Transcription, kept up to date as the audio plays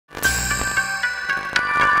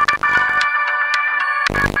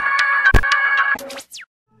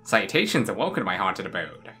Salutations and welcome to my haunted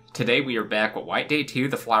abode. Today we are back with White Day 2,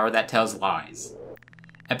 The Flower That Tells Lies.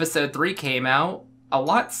 Episode 3 came out a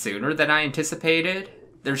lot sooner than I anticipated.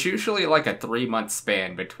 There's usually like a 3-month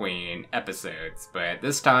span between episodes, but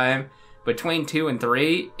this time, between 2 and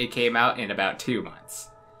 3, it came out in about 2 months.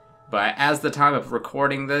 But as the time of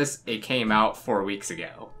recording this, it came out 4 weeks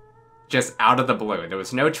ago. Just out of the blue. There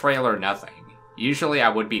was no trailer, nothing. Usually I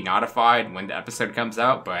would be notified when the episode comes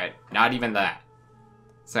out, but not even that.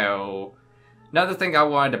 So, another thing I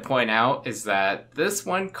wanted to point out is that this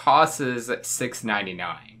one costs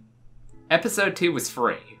 $6.99. Episode 2 was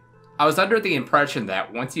free. I was under the impression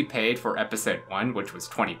that once you paid for episode 1, which was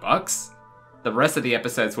 $20, the rest of the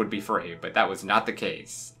episodes would be free, but that was not the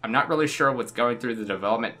case. I'm not really sure what's going through the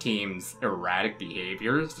development team's erratic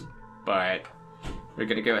behaviors, but we're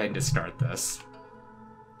gonna go ahead and just start this.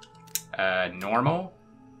 Normal,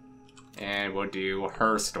 and we'll do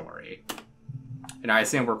her story. And I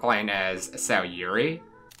assume we're playing as YURI.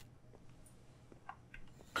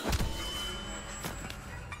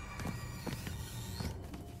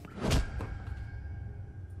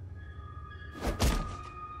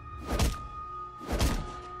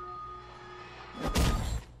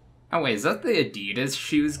 Oh wait, is that the Adidas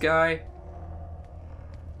shoes guy?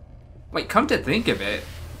 Wait, come to think of it,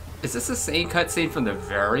 is this the same cutscene from the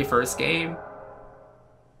very first game?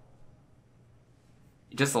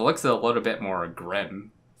 It just looks a little bit more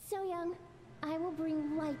grim. So Young, I will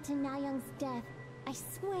bring light to Na Young's death, I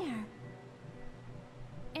swear.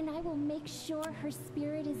 And I will make sure her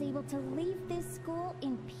spirit is able to leave this school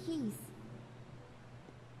in peace.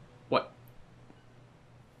 What?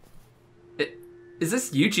 Is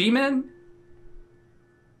this Yoo Ji-Min?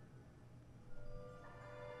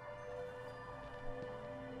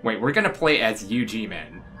 Wait, we're gonna play as Yoo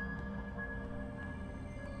Ji-Min.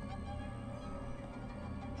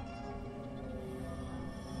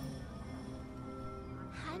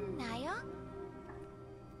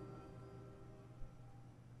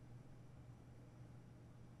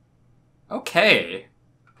 Okay,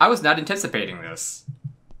 I was not anticipating this.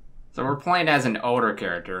 So we're playing as an older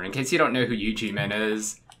character. In case you don't know who Yoo Ji-Min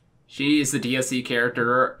is, she is the DLC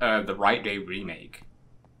character of the White Day Remake.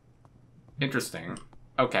 Interesting.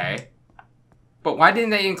 Okay. But why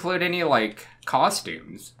didn't they include any, like,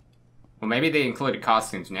 costumes? Well, maybe they included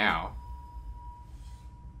costumes now.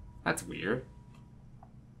 That's weird.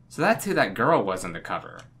 So that's who that girl was on the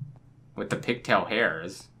cover. With the pigtail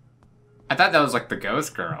hairs. I thought that was, like, the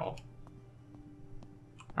ghost girl.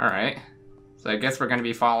 Alright. So I guess we're gonna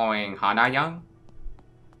be following Na Young?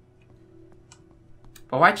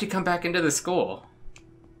 But why'd she come back into the school?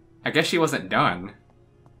 I guess she wasn't done.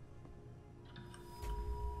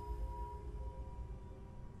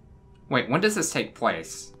 Wait, when does this take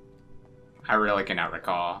place? I really cannot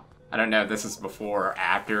recall. I don't know if this is before or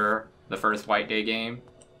after the first White Day game.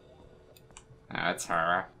 Oh, that's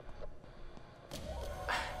her.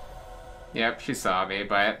 Yep, she saw me,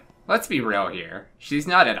 but let's be real here. She's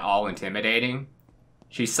not at all intimidating.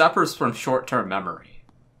 She suffers from short-term memory.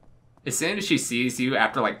 As soon as she sees you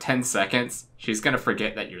after like 10 seconds, she's gonna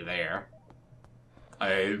forget that you're there.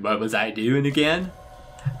 What was I doing again?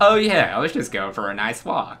 Oh yeah, I was just going for a nice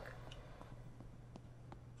walk.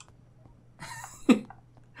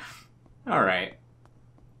 Alright.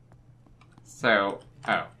 So,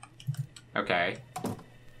 oh. Okay.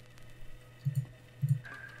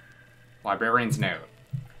 Librarian's note.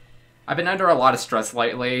 I've been under a lot of stress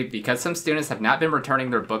lately because some students have not been returning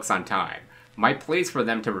their books on time. My pleas for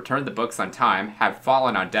them to return the books on time have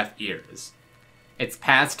fallen on deaf ears. It's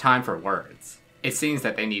past time for words. It seems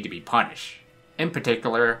that they need to be punished. In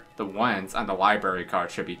particular, the ones on the library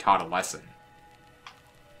card should be taught a lesson.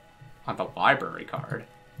 On the library card?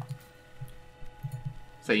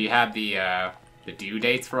 So you have the due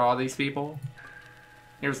dates for all these people?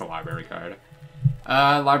 Here's the library card.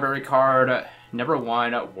 Library card number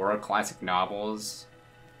 1, World Classic Novels.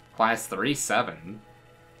 Class 3, 7.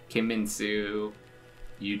 Kim Min-soo,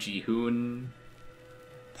 Yoo Ji-hoon,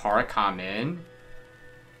 Park Ha-min.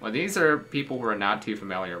 Well, these are people we're not too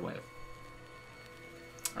familiar with.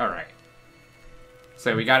 Alright.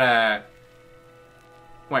 So we gotta...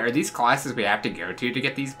 Wait, are these classes we have to go to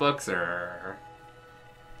get these books, or...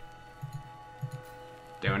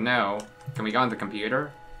 Don't know. Can we go on the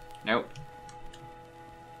computer? Nope.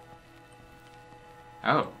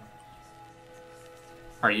 Oh.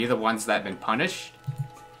 Are you the ones that have been punished?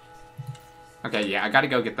 Okay, yeah, I gotta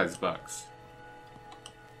go get those books.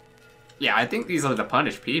 Yeah, I think these are the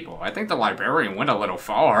punished people. I think the librarian went a little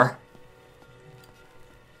far.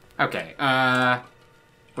 Okay,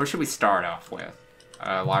 where should we start off with?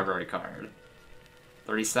 Library card.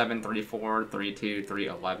 37, 34, 32,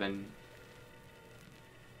 311.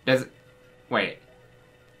 Does... Wait.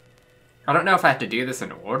 I don't know if I have to do this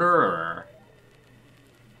in order, or...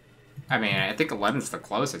 I mean, I think 11's the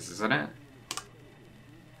closest, isn't it?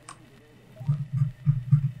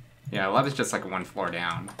 Yeah, 11's just like one floor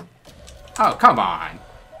down. Oh, come on!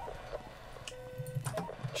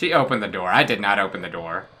 She opened the door. I did not open the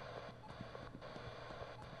door.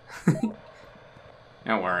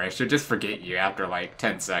 Don't worry, she'll just forget you after like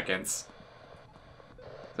 10 seconds.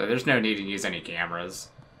 So there's no need to use any cameras.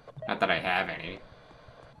 Not that I have any.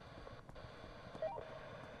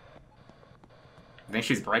 I think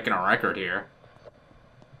she's breaking a record here.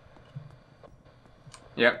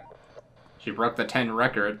 Yep. She broke the 10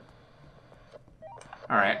 record.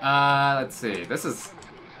 Alright, let's see. This is...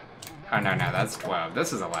 Oh, no, that's 12.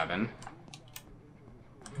 This is 11.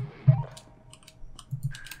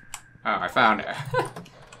 Oh, I found it.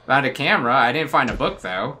 Found a camera. I didn't find a book,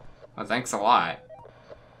 though. Well, thanks a lot.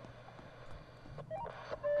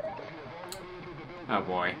 Oh,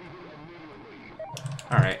 boy.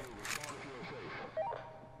 Alright.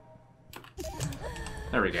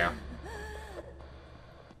 There we go.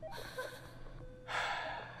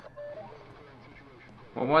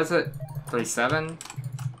 What was it? 37?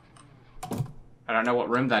 I don't know what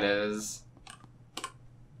room that is.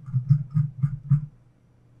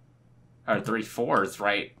 Or 34 is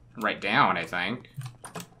right down, I think.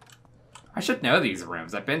 I should know these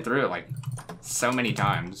rooms. I've been through it like so many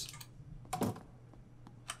times.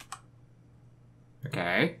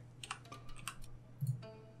 Okay.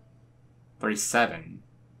 37.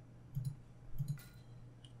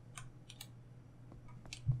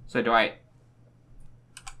 So do I...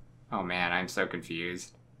 Oh man, I'm so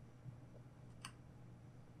confused.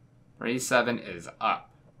 37 is up.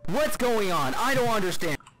 What's going on? I don't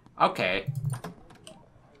understand. Okay.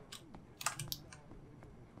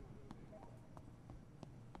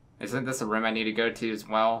 Isn't this a room I need to go to as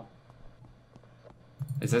well?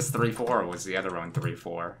 Is this 3-4 or was the other one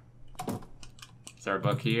 3-4? Is there a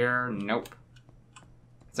book here? Nope.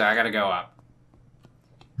 So I gotta go up.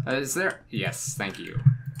 Is there? Yes, thank you.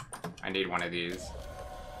 I need one of these.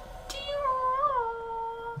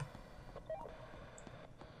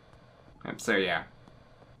 So yeah.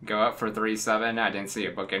 Go up for 3-7. I didn't see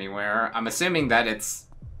a book anywhere. I'm assuming that it's...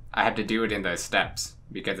 I have to do it in those steps,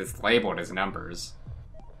 because it's labeled as numbers.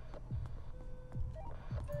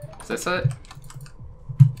 Is this it?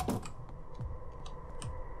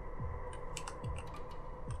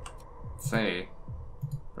 Let's see.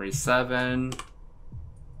 37.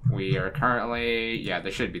 We are currently... Yeah,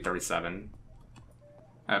 there should be 37.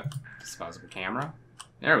 Oh, disposable camera.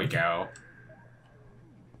 There we go.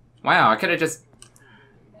 Wow, I could have just...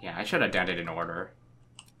 Yeah, I should have done it in order.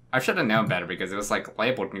 I should have known better because it was, like,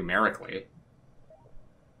 labeled numerically.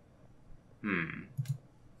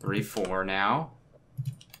 3-4 now.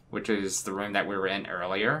 Which is the room that we were in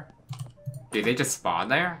earlier. Did they just spawn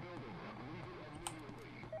there?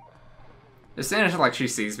 As soon as, like, she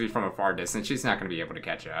sees me from a far distance, she's not going to be able to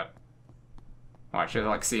catch up. Watch, she'll,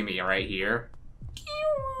 like, see me right here.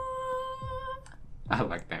 I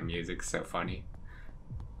like that music, so funny.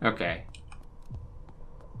 Okay.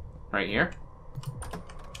 Right here?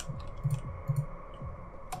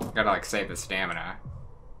 Gotta, like, save the stamina.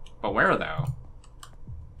 But where, though?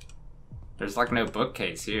 There's, like, no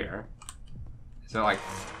bookcase here. Is it, like...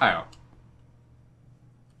 Oh.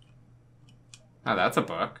 Oh, that's a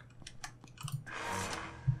book.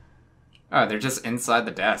 Oh, they're just inside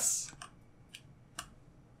the desks.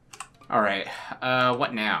 Alright,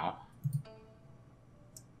 what now?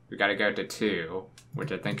 We gotta go to 2,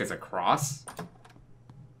 which I think is a cross.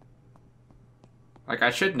 Like, I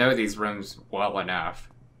should know these rooms well enough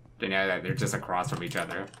to know that they're just across from each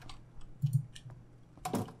other.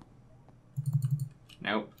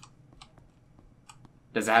 Nope.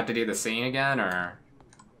 Does it have to do the scene again, or...?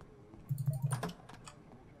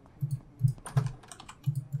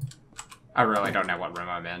 I really don't know what room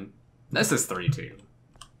I'm in. This is 3-2.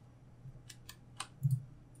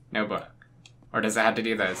 No book. Or does it have to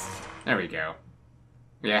do this? There we go.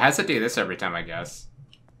 Yeah, it has to do this every time, I guess.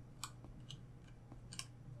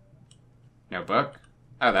 No book?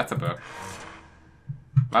 Oh, that's a book.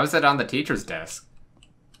 Why was it on the teacher's desk?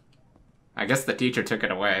 I guess the teacher took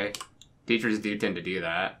it away. Teachers do tend to do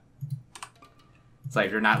that. It's like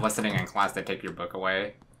if you're not listening in class, they take your book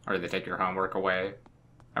away. Or they take your homework away.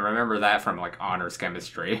 I remember that from, like, honors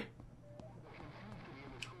chemistry.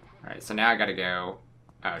 Alright, so now I gotta go...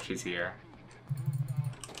 Oh, she's here.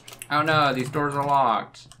 Oh no, these doors are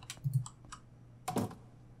locked. Oh,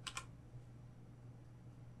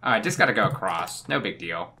 I just gotta go across. No big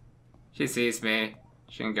deal. She sees me.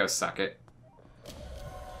 She can go suck it.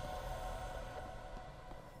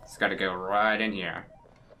 It's gotta go right in here.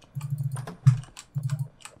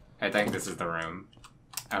 I think this is the room.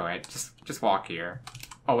 Oh wait, just walk here.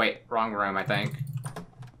 Oh wait, wrong room, I think.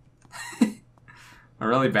 I'm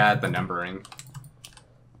really bad at the numbering.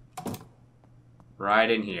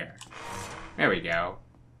 Right in here. There we go.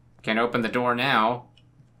 Can't open the door now.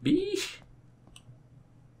 Beesh.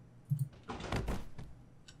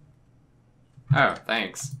 Oh,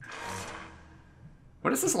 thanks.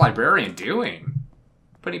 What is this librarian doing?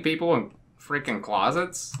 Putting people in freaking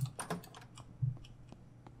closets?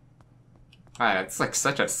 Wow, that's like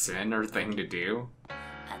such a sinner thing to do.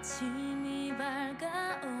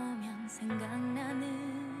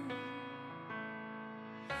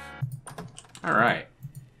 Alright.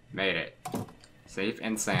 Made it. Safe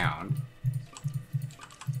and sound.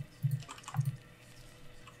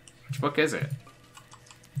 Which book is it?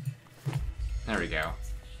 There we go.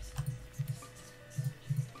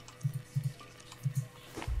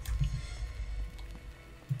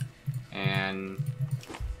 And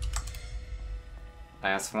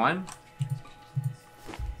last one.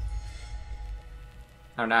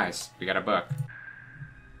 Oh nice, we got a book.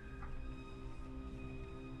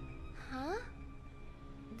 Huh?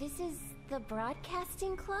 This is the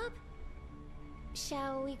broadcasting club?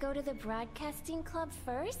 Shall we go to the broadcasting club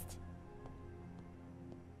first?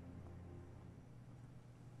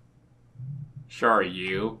 Sure,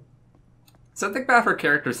 you. Something about her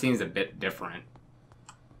character seems a bit different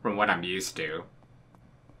from what I'm used to.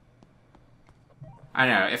 I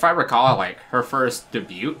don't know, if I recall, like, her first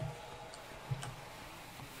debut...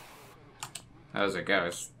 That was a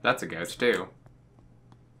ghost. That's a ghost, too.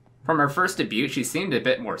 From her first debut, she seemed a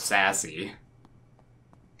bit more sassy.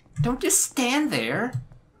 Don't just stand there!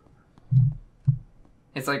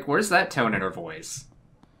 It's like, where's that tone in her voice?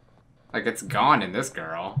 Like, it's gone in this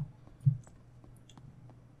girl.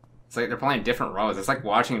 It's like they're playing different roles. It's like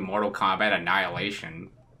watching Mortal Kombat Annihilation.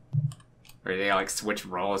 Where they like switch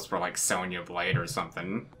roles for like Sonya Blade or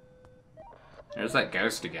something. There's that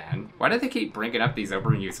ghost again. Why do they keep bringing up these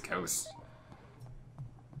overused ghosts?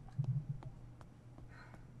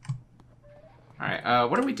 Alright,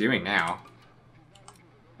 what are we doing now?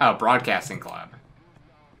 Oh, Broadcasting Club.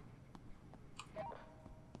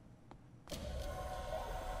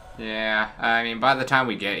 Yeah, I mean, by the time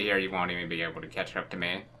we get here, you won't even be able to catch up to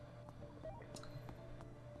me.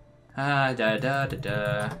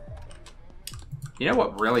 You know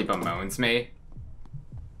what really bemoans me?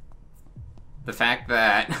 The fact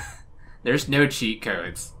that there's no cheat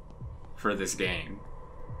codes for this game.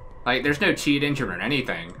 Like, there's no cheat engine or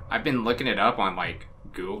anything. I've been looking it up on, like,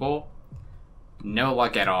 Google. No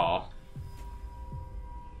luck at all.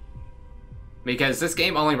 Because this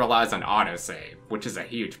game only relies on autosave, which is a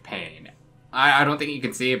huge pain. I don't think you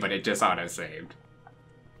can see it, but it just autosaved.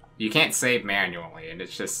 You can't save manually, and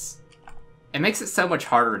it's just... It makes it so much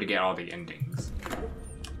harder to get all the endings.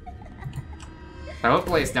 So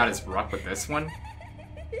hopefully it's not as rough with this one.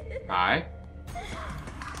 Hi.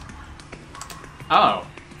 Oh.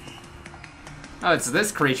 Oh, it's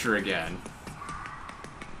this creature again.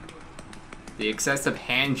 The excessive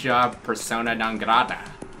handjob persona non grata.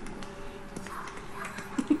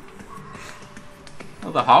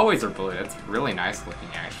 Oh, the hallways are blue. That's really nice looking,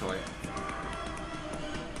 actually.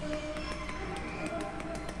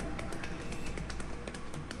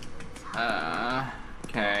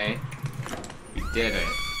 Okay. We did it.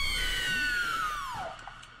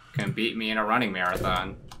 Couldn't beat me in a running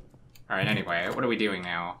marathon. Alright, anyway, what are we doing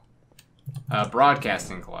now?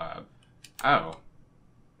 Broadcasting Club. Oh.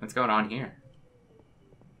 What's going on here?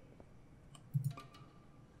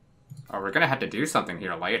 Oh, we're gonna have to do something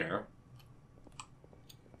here later.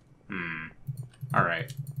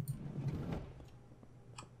 Alright.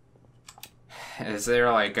 Is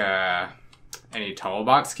there, like, any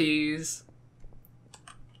toolbox keys?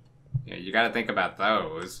 Yeah, you gotta think about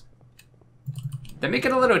those. They make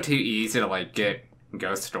it a little too easy to, like, get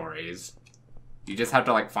ghost stories. You just have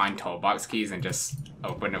to, like, find toolbox keys and just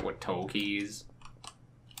open it with tool keys.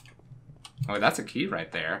 Oh, that's a key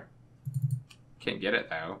right there. Can't get it,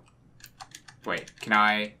 though. Wait, can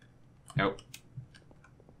I? Nope.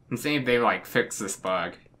 I'm seeing if they, like, fix this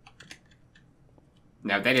bug.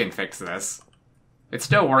 No, they didn't fix this. It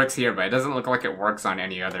still works here, but it doesn't look like it works on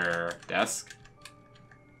any other desk.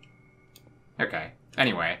 Okay.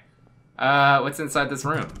 Anyway. What's inside this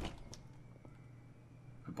room?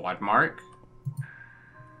 A blood mark?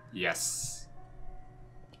 Yes.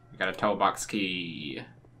 We got a toolbox key.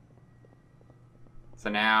 So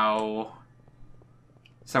now...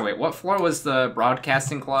 So wait, what floor was the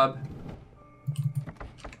broadcasting club?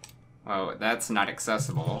 Well, that's not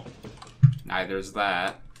accessible. Neither's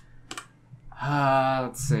that.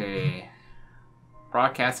 Let's see.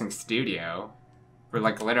 Broadcasting studio. We're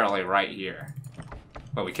like literally right here.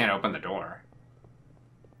 But we can't open the door.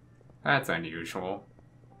 That's unusual.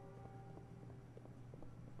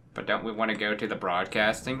 But don't we want to go to the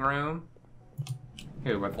broadcasting room?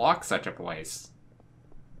 Who would lock such a place?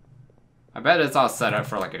 I bet it's all set up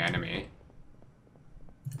for like an enemy.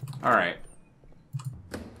 Alright.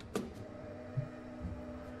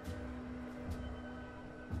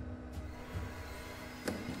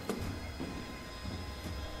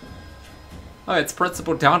 Oh, it's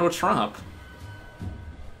Principal Donald Trump.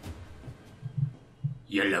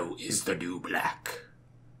 Yellow is the new black.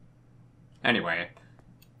 Anyway,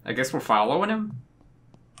 I guess we're following him?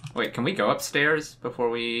 Wait, can we go upstairs before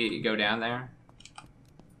we go down there?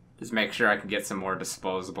 Just make sure I can get some more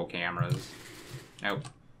disposable cameras. Nope.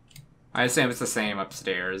 I assume it's the same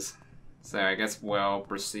upstairs. So I guess we'll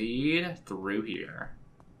proceed through here.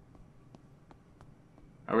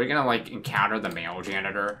 Are we gonna, like, encounter the male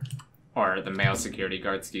janitor? Or the male security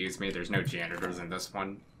guard, excuse me. There's no janitors in this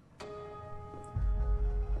one.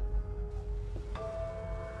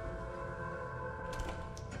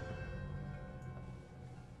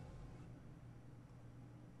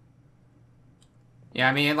 Yeah,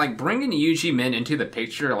 I mean, like, bringing Yoo Ji-Min into the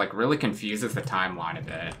picture, like, really confuses the timeline a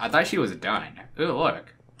bit. I thought she was done. Ooh,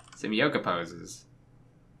 look. Some yoga poses.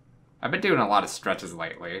 I've been doing a lot of stretches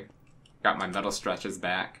lately. Got my middle stretches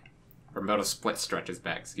back. Or middle split stretches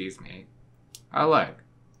back, excuse me. Oh, look.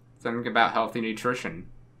 Something about healthy nutrition.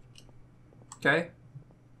 Okay.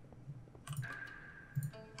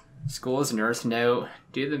 School's nurse note.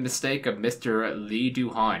 Due to the mistake of Mr. Lee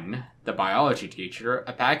Do-hun, the biology teacher,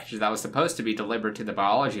 a package that was supposed to be delivered to the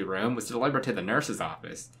biology room was delivered to the nurse's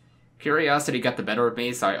office. Curiosity got the better of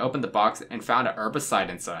me, so I opened the box and found an herbicide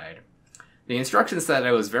inside. The instructions said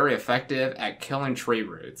it was very effective at killing tree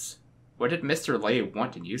roots. What did Mr. Lee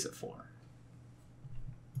want to use it for?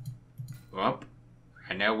 Well,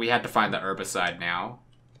 I know we had to find the herbicide now.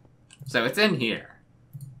 So it's in here.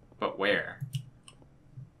 But where?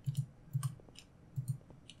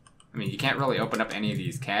 I mean, you can't really open up any of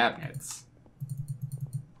these cabinets.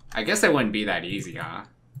 I guess it wouldn't be that easy, huh?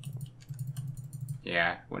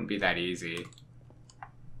 Yeah, wouldn't be that easy.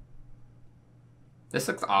 This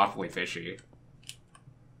looks awfully fishy.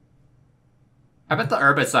 I bet the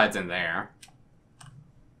herbicide's in there.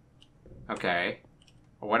 Okay.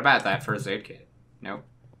 Well, what about that first aid kit? Nope.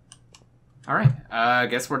 Alright, I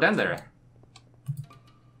guess we're done there.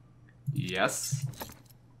 Yes.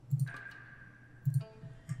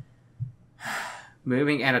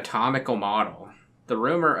 Moving anatomical model. The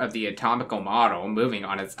rumor of the anatomical model moving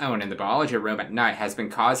on its own in the biology room at night has been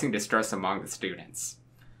causing distress among the students.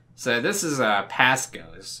 So this is past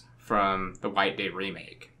goes from the White Day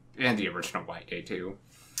remake. And the original White Day, too.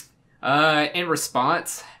 In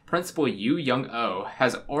response, Principal Yoo Young-oh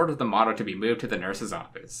has ordered the model to be moved to the nurse's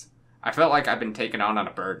office. I felt like I've been taken on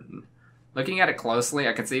a burden. Looking at it closely,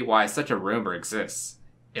 I can see why such a rumor exists.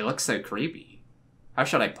 It looks so creepy. How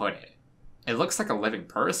should I put it? It looks like a living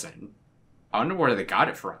person. I wonder where they got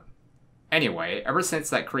it from. Anyway, ever since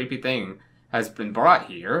that creepy thing has been brought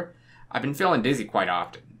here, I've been feeling dizzy quite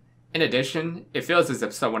often. In addition, it feels as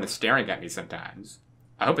if someone is staring at me sometimes.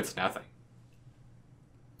 I hope it's nothing.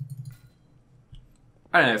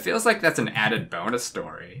 I don't know, it feels like that's an added bonus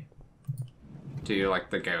story to, like,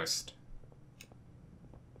 the ghost.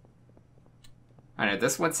 I don't know,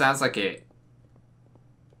 this one sounds like it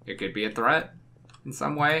could be a threat in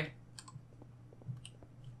some way.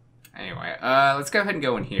 Anyway, let's go ahead and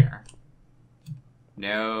go in here.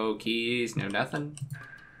 No keys, no nothing.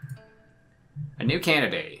 A new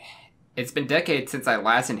candidate. It's been decades since I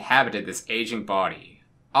last inhabited this aging body.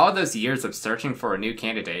 All those years of searching for a new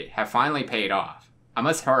candidate have finally paid off. I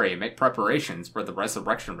must hurry and make preparations for the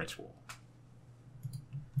resurrection ritual.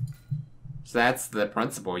 So that's the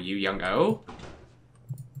principal, Yoo Young-oh?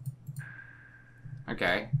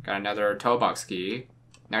 Okay, got another toolbox key.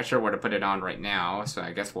 Not sure where to put it on right now, so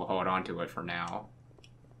I guess we'll hold on to it for now.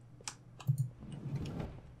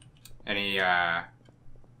 Any,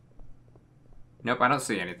 Nope, I don't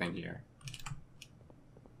see anything here.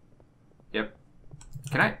 Yep.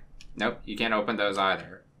 Can I? Nope, you can't open those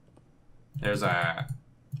either. There's a...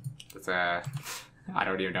 It's a... I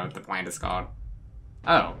don't even know what the plant is called.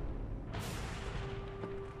 Oh.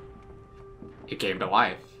 It came to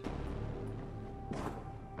life.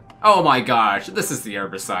 Oh my gosh, this is the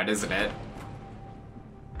herbicide, isn't it?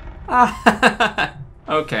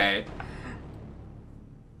 Okay.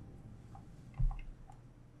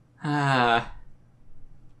 I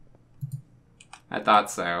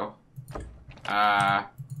thought so.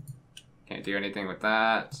 Can't do anything with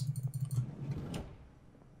that.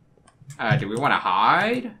 Do we want to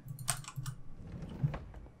hide?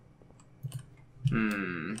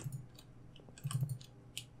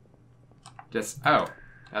 Oh,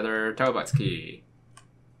 other toolbox key.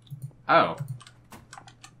 Oh.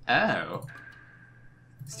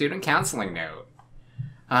 Student counseling note.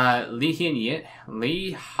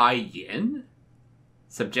 Lee Hai-yin?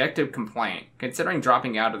 Subjective complaint. Considering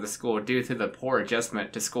dropping out of the school due to the poor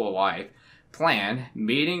adjustment to school life. Plan.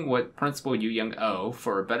 Meeting with Principal Yu Young-oh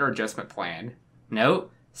for a better adjustment plan.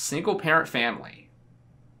 Note. Single parent family.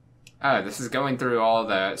 Oh, this is going through all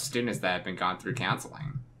the students that have been gone through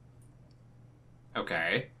counseling.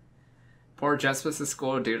 Okay. Poor adjustments to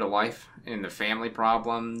school due to life in the family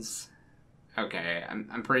problems. Okay,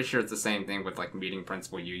 I'm pretty sure it's the same thing with, like, meeting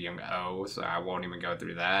Principal Yu Young-oh, so I won't even go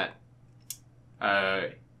through that.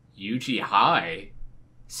 Yuji High.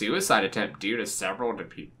 Suicide attempt due to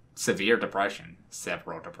severe depression.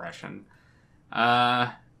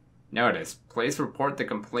 Notice. Please report the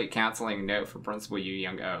complete counseling note for Principal Yu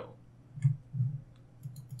Young-oh.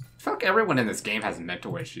 I feel like everyone in this game has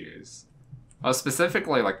mental issues. Well,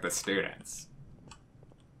 specifically, like, the students.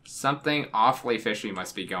 Something awfully fishy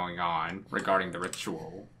must be going on regarding the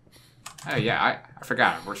ritual. Oh, yeah, I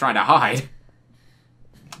forgot. We're trying to hide.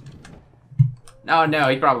 Oh, no,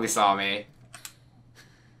 he probably saw me.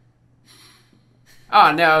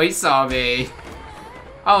 Oh, no, he saw me.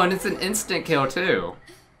 Oh, and it's an instant kill, too.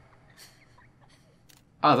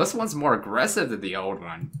 Oh, this one's more aggressive than the old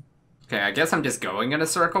one. Okay, I guess I'm just going in a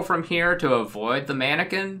circle from here to avoid the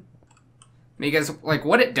mannequin. Because, like,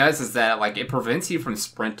 what it does is that, like, it prevents you from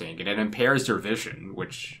sprinting, and it impairs your vision,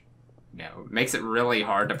 which, you know, makes it really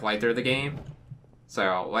hard to play through the game.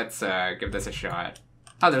 So, let's, give this a shot.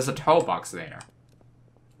 Oh, there's a toolbox there.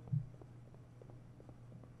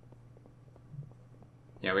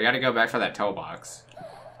 Yeah, we gotta go back for that toolbox.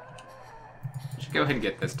 Should go ahead and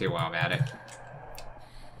get this too while I'm at it.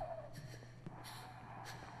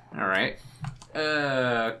 Alright.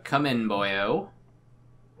 Come in, boyo.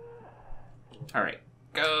 Alright,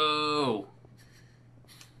 go!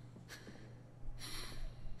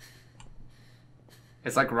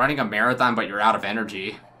 It's like running a marathon, but you're out of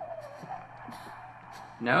energy.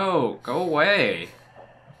 No, go away.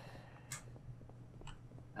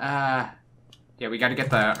 Yeah, we gotta get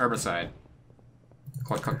the herbicide.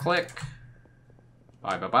 Click, click, click.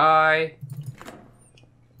 Bye, bye, bye.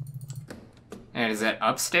 And is it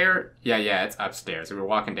upstairs? Yeah, it's upstairs. We were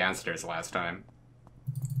walking downstairs last time.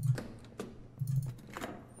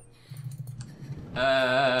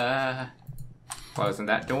 Closing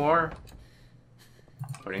that door.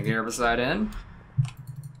 Putting the herbicide in.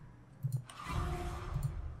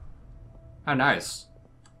 Oh, nice.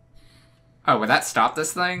 Oh, would that stop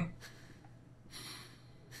this thing?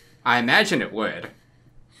 I imagine it would.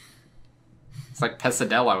 It's like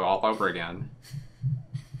Pesadillo all over again.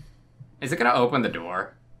 Is it gonna open the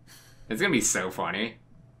door? It's gonna be so funny.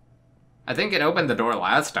 I think it opened the door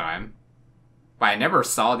last time. But I never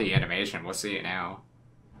saw the animation. We'll see it now.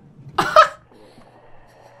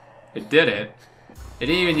 It did it. It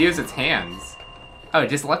didn't even use its hands. Oh, it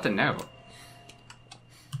just left a note.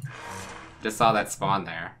 Just saw that spawn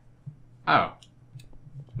there. Oh.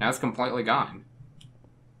 Now it's completely gone.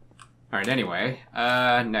 Alright, anyway.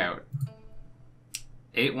 Note.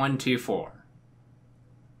 8124.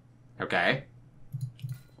 Okay.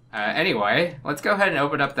 Anyway, let's go ahead and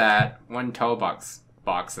open up that one toolbox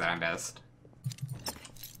box that I missed.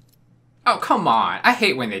 Oh, come on. I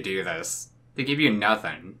hate when they do this. They give you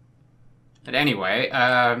nothing. But anyway,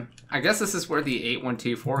 I guess this is where the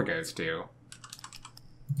 8124 goes to.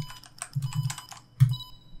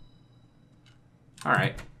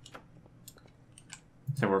 Alright.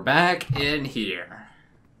 So we're back in here.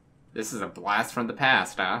 This is a blast from the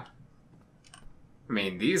past, huh? I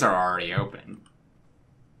mean, these are already open.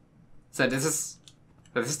 So does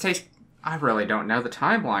this take... I really don't know the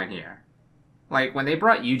timeline here. Like, when they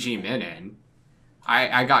brought Yoo Ji-Min in,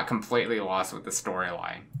 I got completely lost with the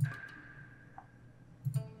storyline.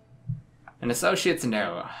 An associate's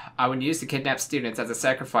note. I would use the kidnapped students as a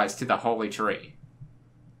sacrifice to the holy tree.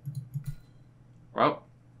 Well,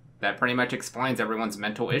 that pretty much explains everyone's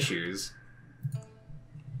mental issues.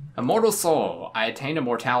 Immortal soul. I attained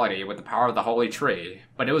immortality with the power of the holy tree,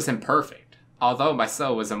 but it was imperfect. Although my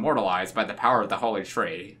soul was immortalized by the power of the holy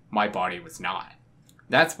tree, my body was not.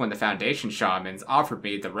 That's when the Foundation shamans offered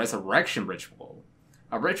me the resurrection ritual.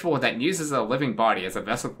 A ritual that uses a living body as a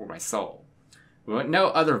vessel for my soul. With no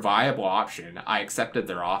other viable option, I accepted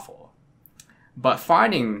their offer. But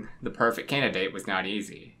finding the perfect candidate was not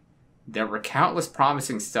easy. There were countless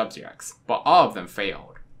promising subjects, but all of them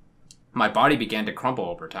failed. My body began to crumble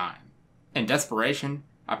over time. In desperation,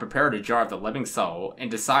 I prepared a jar of the living soul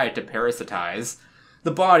and decided to parasitize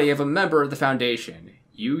the body of a member of the Foundation,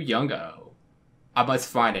 Yu Young-Oh. I must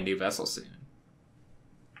find a new vessel soon.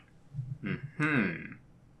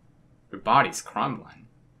 Your body's crumbling.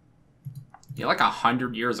 You're like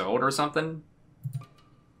 100 years old or something?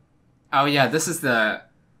 Oh yeah, this is the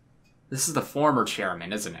former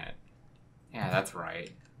chairman, isn't it? Yeah, that's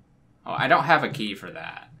right. Oh, I don't have a key for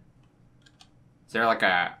that. Is there like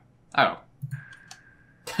a... Oh.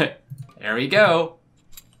 There we go.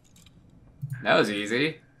 That was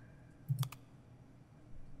easy.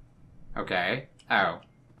 Okay. Oh.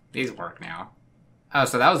 These work now. Oh,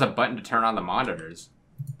 so that was a button to turn on the monitors.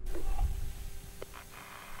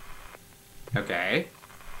 Okay.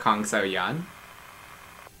 Kong So-Yun.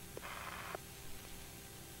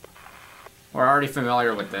 We're already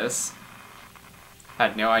familiar with this.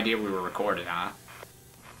 Had no idea we were recorded, huh?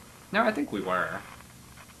 No, I think we were.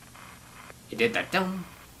 He did that dum.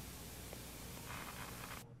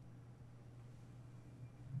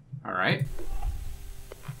 Alright.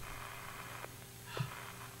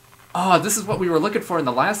 Oh, this is what we were looking for in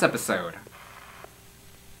the last episode.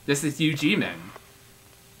 This is Yoo Ji-Min.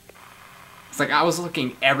 It's like I was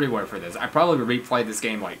looking everywhere for this. I probably replayed this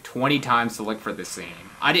game like 20 times to look for this scene.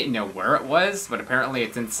 I didn't know where it was, but apparently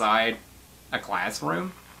it's inside a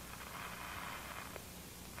classroom.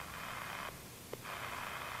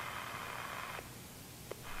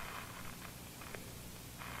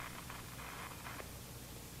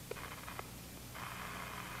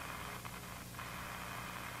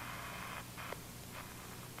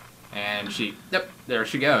 And yep, there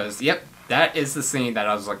she goes. Yep, that is the scene that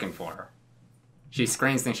I was looking for. She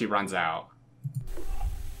screams and she runs out.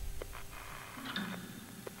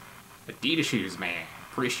 Adidas shoes, man.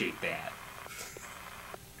 Appreciate that.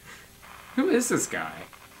 Who is this guy?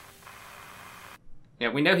 Yeah,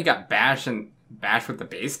 we know he got bashed with the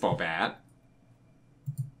baseball bat.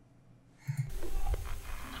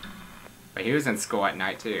 But he was in school at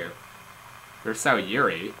night too. There's so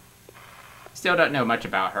YURI. Still don't know much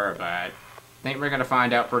about her, but I think we're gonna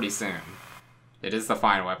find out pretty soon. It is the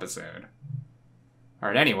final episode.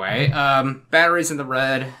 Alright, anyway, batteries in the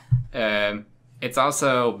red. It's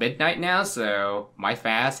also midnight now, so my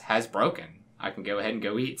fast has broken. I can go ahead and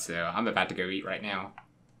go eat, so I'm about to go eat right now.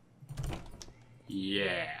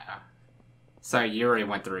 Yeah. So YURI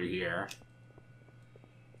went through here.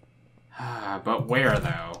 But where,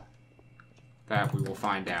 though? That we will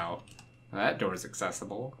find out. That door is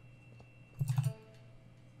accessible.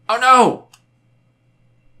 Oh no!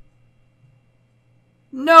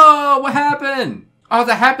 No! What happened? Oh,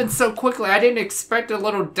 that happened so quickly. I didn't expect a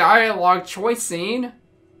little dialogue choice scene.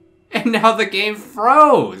 And now the game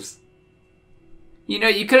froze. You know,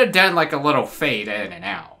 you could have done like a little fade in and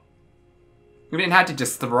out. You didn't have to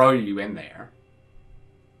just throw you in there.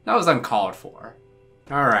 That was uncalled for.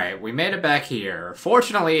 Alright, we made it back here.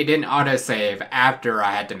 Fortunately, it didn't autosave after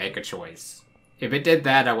I had to make a choice. If it did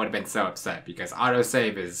that, I would have been so upset, because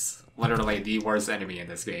autosave is literally the worst enemy in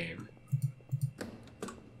this game.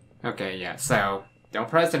 Okay, yeah, so don't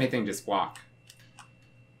press anything, just walk.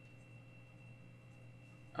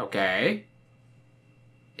 Okay.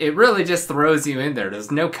 It really just throws you in there. There's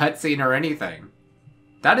no cutscene or anything.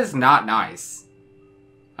 That is not nice.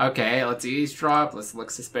 Okay, let's eavesdrop. Let's look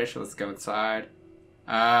suspicious. Let's go inside.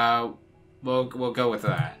 We'll go with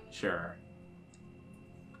that. Sure.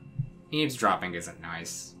 Eavesdropping isn't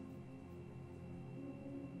nice.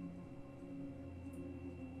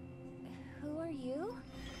 Who are you?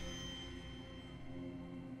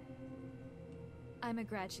 I'm a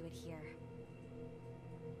graduate here.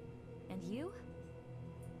 And you?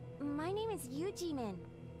 My name is Yoo Ji-Min.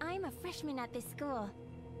 I'm a freshman at this school.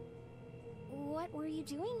 What were you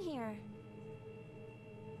doing here?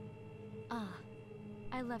 Ah,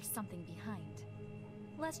 I left something behind.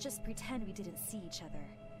 Let's just pretend we didn't see each other.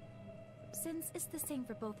 Since it's the same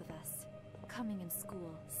for both of us, coming in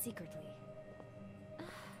school secretly.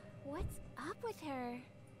 What's up with her?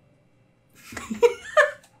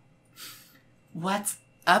 What's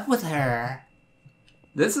up with her?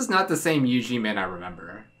 This is not the same Yoo Ji-Min I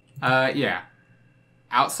remember. Yeah.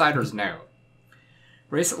 Outsider's note.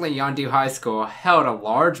 Recently, Yondu High School held a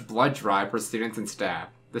large blood drive for students and staff.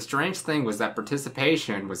 The strange thing was that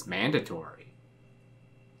participation was mandatory.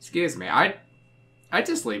 Excuse me, I'd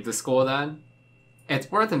just leave the school then.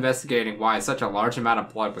 It's worth investigating why such a large amount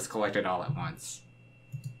of blood was collected all at once.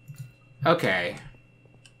 Okay.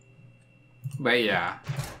 But yeah.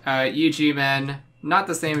 Yoo Ji-Min, not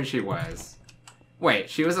the same as she was. Wait,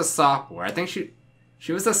 she was a sophomore. I think she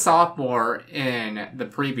She was a sophomore in the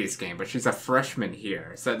previous game, but she's a freshman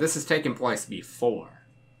here. So this is taking place before.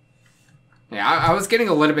 Yeah, I was getting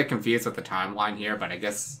a little bit confused with the timeline here, but I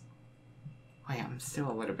guess... Wait, I'm still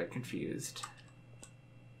a little bit confused.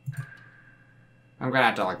 I'm gonna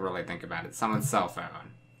have to, like, really think about it. Someone's cell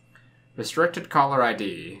phone. Restricted caller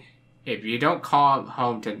ID. If you don't come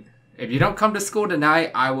to school tonight,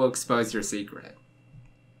 I will expose your secret.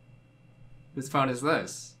 Whose phone is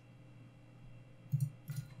this?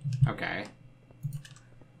 Okay.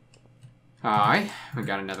 Hi, we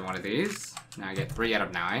got another one of these. Now I get 3 out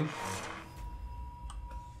of 9.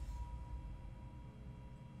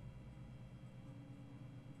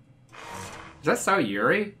 Is that so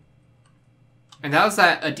Yuri? And that was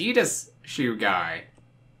that Adidas shoe guy.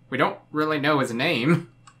 We don't really know his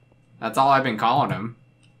name. That's all I've been calling him.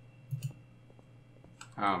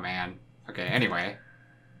 Oh man. Okay, anyway.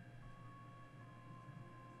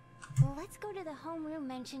 Well, let's go to the homeroom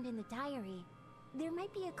mentioned in the diary. There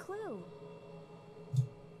might be a clue.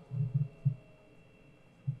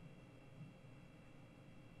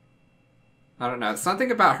 I don't know. Something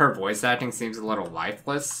about her voice acting seems a little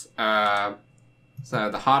lifeless. So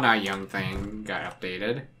the Hana Young thing got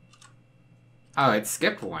updated. Oh, it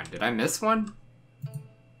skipped one. Did I miss one?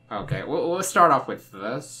 Okay, we'll start off with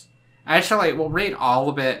this. Actually, we'll read all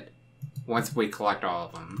of it once we collect all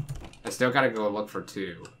of them. I still gotta go look for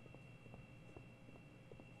 2.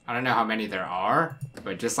 I don't know how many there are,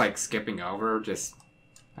 but just like skipping over, just,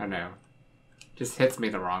 I don't know, just hits me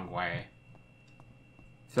the wrong way.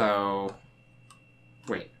 So,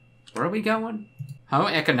 wait, where are we going? Home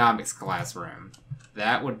economics classroom.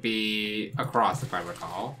 That would be across if I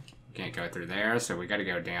recall. Can't go through there, so we gotta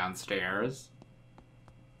go downstairs.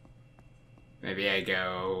 Maybe I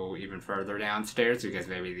go even further downstairs because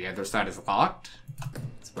maybe the other side is locked.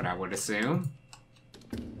 That's what I would assume.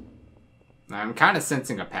 I'm kind of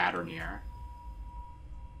sensing a pattern here.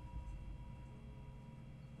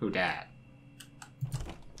 Who dat?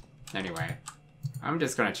 Anyway, I'm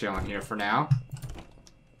just gonna chill in here for now.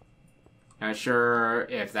 Not sure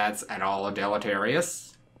if that's at all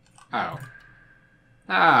deleterious. Oh.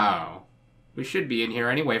 Oh. We should be in here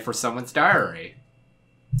anyway for someone's diary.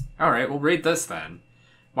 Alright, we'll read this then.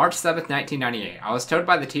 March 7th, 1998. I was told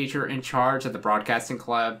by the teacher in charge of the broadcasting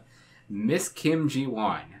club, Miss Kim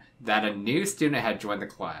Ji-won, that a new student had joined the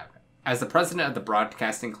club. As the president of the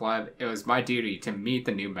broadcasting club, it was my duty to meet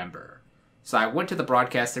the new member. So I went to the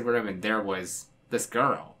broadcasting room and there was this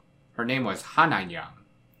girl. Her name was Hana Young.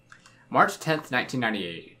 March 10th,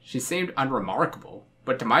 1998. She seemed unremarkable,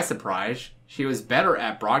 but to my surprise, she was better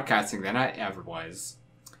at broadcasting than I ever was.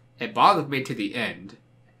 It bothered me to the end.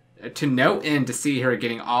 To no end to see her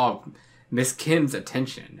getting all of Miss Kim's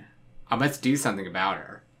attention. I must do something about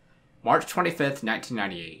her. March 25th,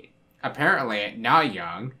 1998. Apparently, Na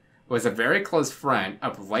Young was a very close friend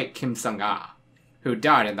of late Kim Sung-ah, who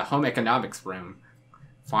died in the home economics room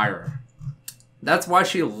fire. That's why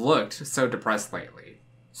she looked so depressed lately.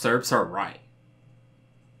 Serves her right.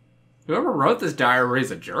 Whoever wrote this diary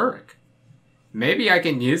is a jerk. Maybe I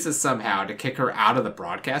can use this somehow to kick her out of the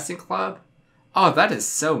broadcasting club? Oh, that is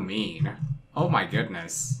so mean. Oh my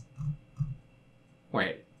goodness.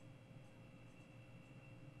 Wait.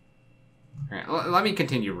 Alright, let me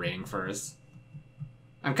continue reading first.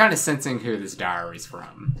 I'm kind of sensing who this diary's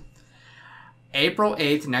from. April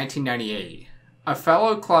 8th, 1998. A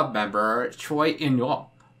fellow club member, Choi In-yup.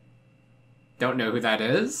 Don't know who that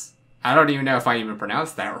is? I don't even know if I even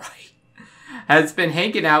pronounced that right. Has been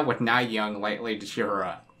hanging out with Na Young lately to cheer her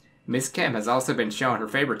up. Miss Kim has also been showing her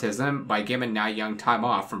favoritism by giving Na Young time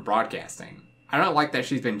off from broadcasting. I don't like that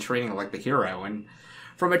she's been treating her like the hero and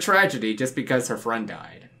from a tragedy just because her friend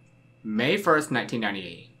died. May 1st,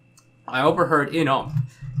 1998. I overheard In-yup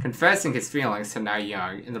confessing his feelings to Na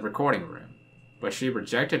Young in the recording room, but she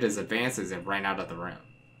rejected his advances and ran out of the room.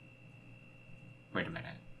 Wait a minute.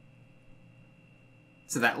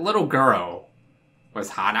 So that little girl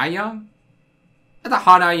was Hana Young? I thought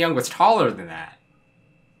Hana Young was taller than that.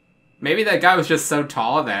 Maybe that guy was just so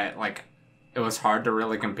tall that, like, it was hard to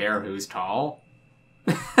really compare who's tall.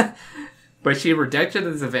 But she rejected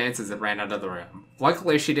his advances and ran out of the room.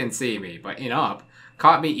 Luckily, she didn't see me, but In-yup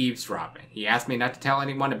caught me eavesdropping. He asked me not to tell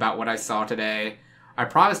anyone about what I saw today. I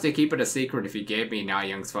promised to keep it a secret if he gave me Na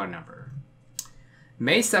Young's phone number.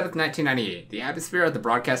 May 7th, 1998. The atmosphere of the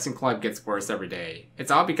broadcasting club gets worse every day. It's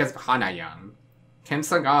all because of Hana Young. Kim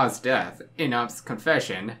Sung-ah's death, In-yup's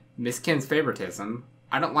confession, Miss Kim's favoritism.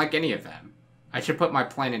 I don't like any of them. I should put my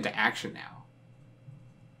plan into action now.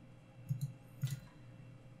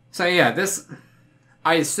 So yeah, this...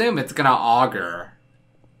 I assume it's gonna augur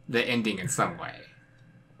the ending in some way.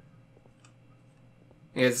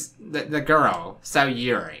 is the girl, So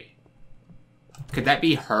Yuri. Could that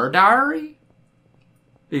be her diary?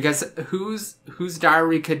 Because whose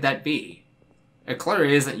diary could that be? It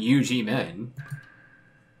clearly isn't Yoo Ji-Min.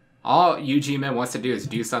 All Yoo Ji-Min wants to do is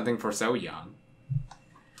do something for So Young.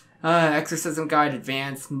 Exorcism Guide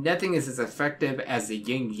Advanced. Nothing is as effective as the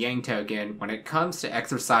yin-yang token when it comes to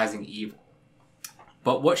exorcising evil.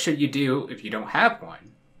 But what should you do if you don't have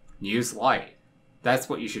one? Use light. That's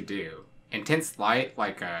what you should do. Intense light,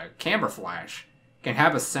 like a camera flash, can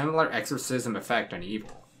have a similar exorcism effect on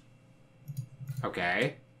evil.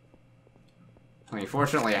 Okay. Well,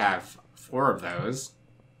 fortunately I have 4 of those.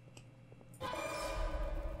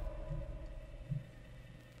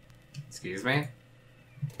 Excuse me?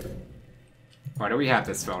 Why do we have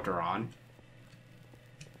this filter on?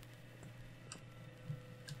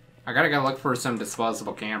 I gotta go look for some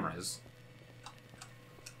disposable cameras.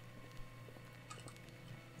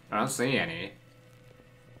 I don't see any.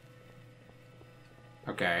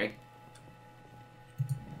 Okay.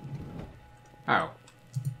 Oh.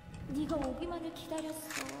 Did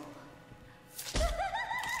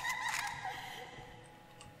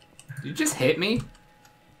you just hit me?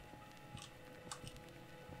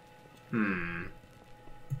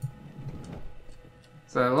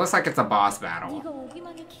 So it looks like it's a boss battle.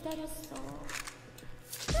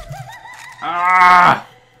 Ah!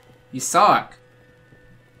 You suck.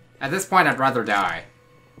 At this point, I'd rather die.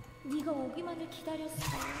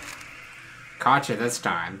 Caught you this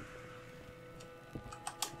time.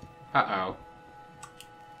 Uh-oh.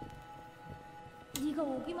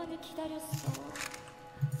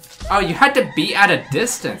 Oh, you had to be at a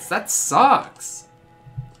distance. That sucks.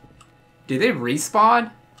 Do they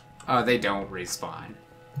respawn? Oh, they don't respawn.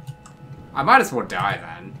 I might as well die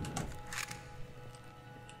then.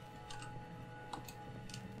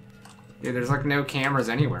 Dude, there's like no cameras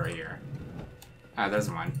anywhere here. Ah, there's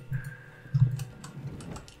one.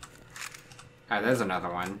 Ah, there's another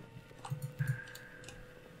one.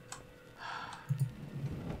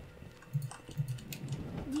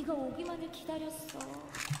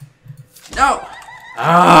 No!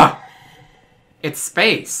 Ah! It's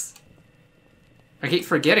space. I keep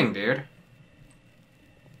forgetting, dude.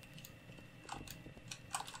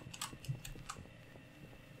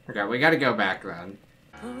 Okay, we gotta go back then.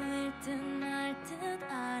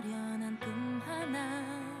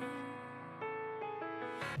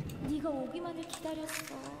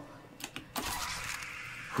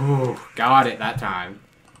 Whew, got it that time.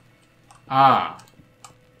 Ah.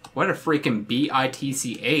 What a freaking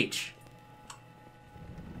bitch.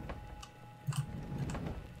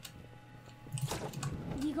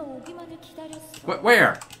 What?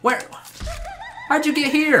 Where? Where? How'd you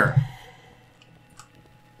get here?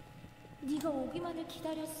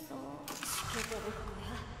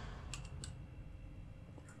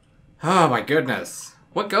 Oh my goodness.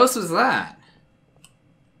 What ghost was that?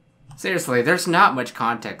 Seriously, there's not much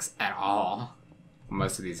context at all.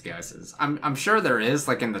 Most of these ghosts. I'm sure there is,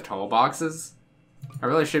 like in the toolboxes. I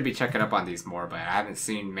really should be checking up on these more, but I haven't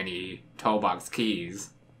seen many toolbox keys.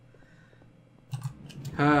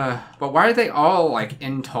 But why are they all, like,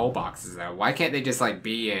 in toolboxes, though? Why can't they just, like,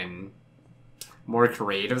 be in more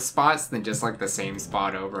creative spots than just, like, the same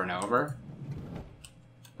spot over and over?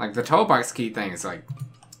 Like, the toolbox key thing is, like,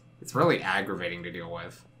 it's really aggravating to deal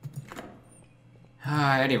with.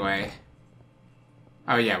 Anyway.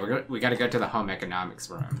 Oh, yeah, we gotta go to the home economics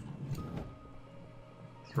room.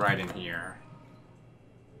 It's right in here.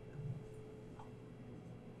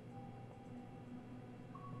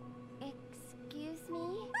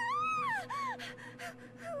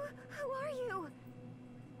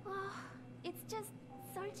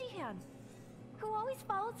 Who always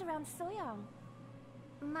follows around Soyoung.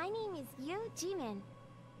 My name is Yoo Ji-Min.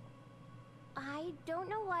 I don't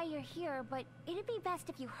know why you're here, but it'd be best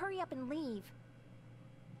if you hurry up and leave.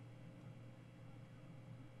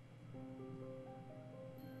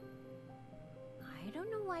 I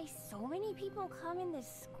don't know why so many people come in this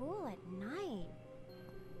school at night.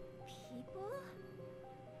 People?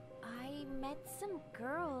 I met some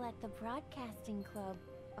girl at the broadcasting club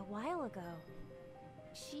a while ago.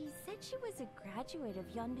 She said she was a graduate of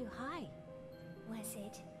Yeondu High. Was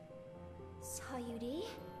it Sayuri?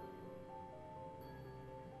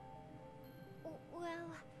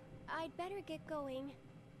 Well, I'd better get going.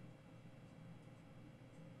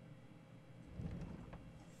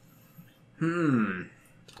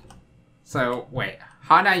 So, wait.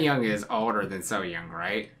 Hana Young is older than So Young,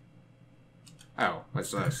 right? Oh,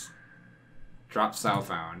 what's this? Drop cell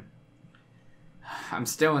phone. I'm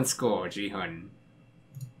still in school, Ji-Hun.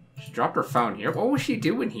 She dropped her phone here. What was she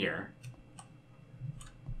doing here?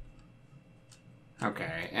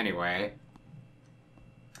 Okay, anyway.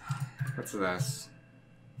 What's this?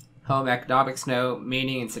 Home economics note,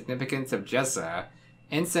 meaning and significance of Jessa.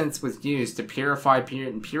 Incense was used to purify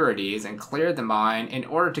impurities and clear the mind in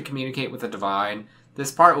order to communicate with the divine.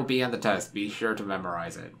 This part will be on the test. Be sure to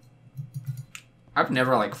memorize it. I've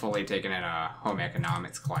never, like, fully taken in a home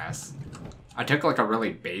economics class. I took, like, a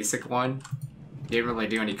really basic one. Didn't really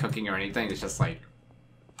do any cooking or anything. It's just, like...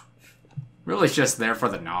 really just there for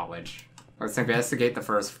the knowledge. Let's investigate the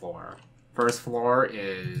first floor. First floor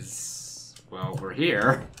is... well, we're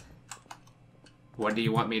here. What do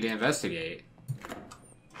you want me to investigate?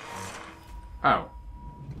 Oh.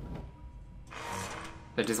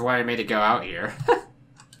 They just wanted me to go out here.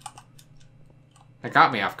 That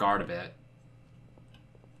got me off guard a bit.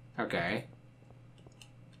 Okay.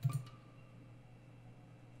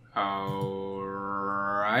 Alright.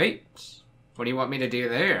 What do you want me to do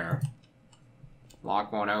there?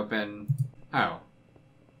 Lock won't open. Oh.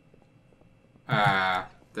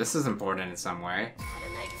 This is important in some way.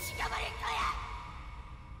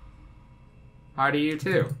 Hi to you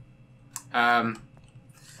too.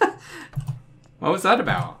 What was that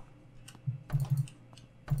about?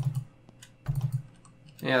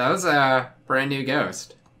 Yeah, that was a brand new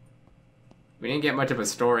ghost. We didn't get much of a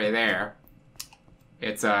story there.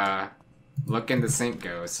 It's a look in the sink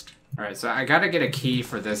ghost. Alright, so I gotta get a key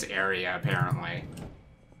for this area, apparently.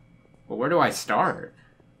 Well, where do I start?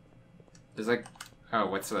 There's like... oh,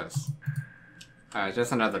 what's this?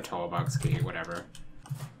 Just another toolbox key, whatever.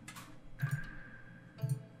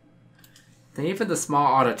 Thief in the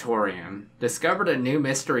small auditorium. Discovered a new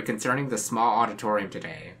mystery concerning the small auditorium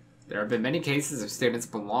today. There have been many cases of students'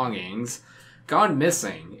 belongings gone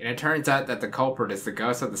missing, and it turns out that the culprit is the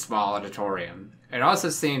ghost of the small auditorium. It also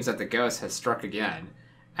seems that the ghost has struck again,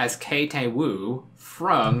 as Kei Tae-woo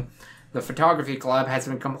from the photography club has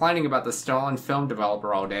been complaining about the stolen film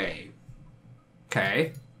developer all day.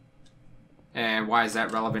 Okay. And why is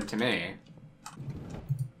that relevant to me?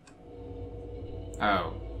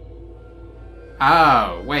 Oh.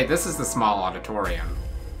 Oh, wait, this is the small auditorium.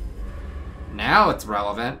 Now it's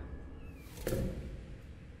relevant.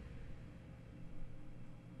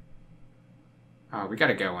 Oh, we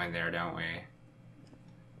gotta go in there, don't we?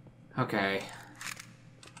 Okay.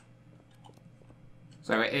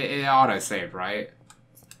 So it auto-saved, right?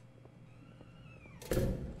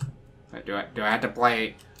 Do I have to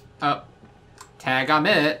play... oh. Tag, I'm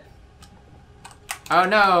it. Oh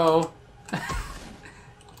no!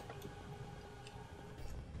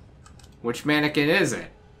 Which mannequin is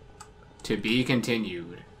it? To be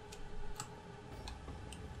continued.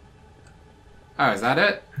 Oh, is that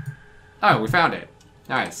it? Oh, we found it.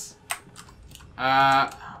 Nice. Oh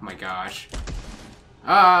my gosh.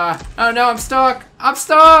 Oh no, I'm stuck! I'm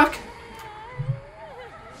stuck!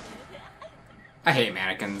 I hate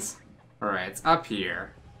mannequins. Alright, it's up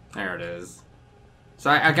here. There it is.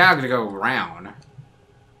 So I gotta go around.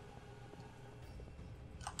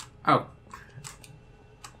 Oh.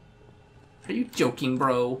 Are you joking,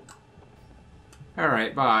 bro?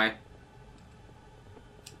 Alright, bye.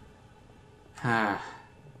 Yeah,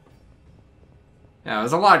 it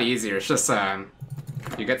was a lot easier. It's just,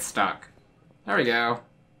 you get stuck. There we go.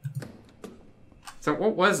 So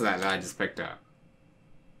what was that I just picked up?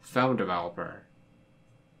 Film developer.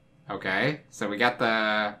 Okay, so we got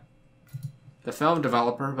the film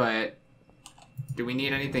developer, but do we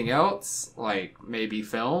need anything else? Like, maybe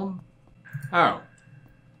film? Oh.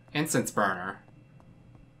 Incense burner.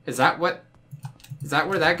 Is that where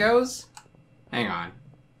that goes? Hang on.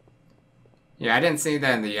 Yeah, I didn't see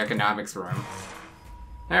that in the economics room.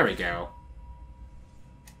 There we go.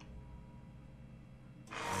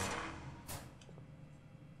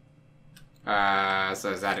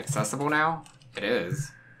 So is that accessible now? It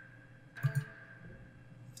is.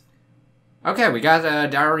 Okay, we got a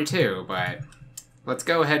diary too, but let's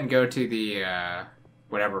go ahead and go to the,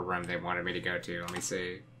 whatever room they wanted me to go to. Let me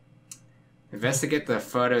see. Investigate the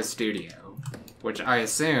photo studio, which I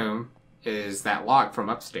assume is that lock from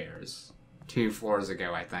upstairs. 2 floors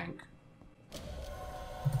ago, I think.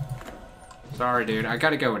 Sorry, dude. I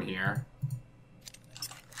gotta go in here.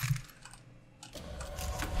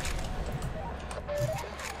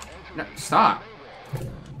 No, stop.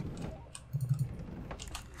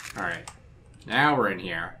 Alright. Now we're in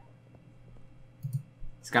here.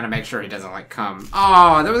 He's gotta make sure he doesn't, like, come.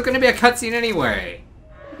 Oh, there was gonna be a cutscene anyway!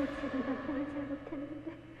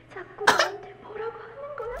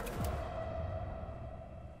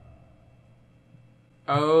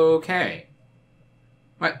 Okay.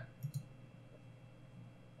 What?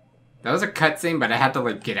 That was a cutscene, but I had to,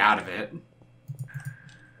 like, get out of it.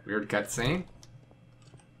 Weird cutscene.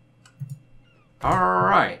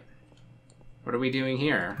 Alright. What are we doing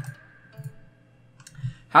here?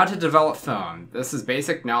 How to develop film. This is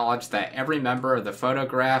basic knowledge that every member of the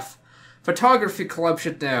photography club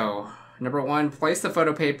should know. Number 1, place the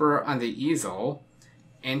photo paper on the easel.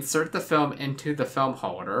 Insert the film into the film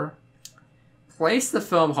holder. Place the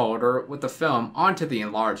film holder with the film onto the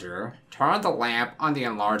enlarger. Turn the lamp on the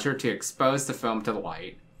enlarger to expose the film to the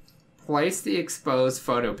light. Place the exposed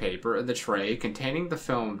photo paper in the tray containing the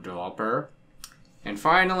film developer. And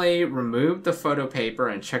finally, remove the photo paper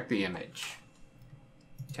and check the image.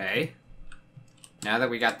 Okay. Now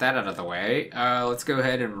that we got that out of the way, let's go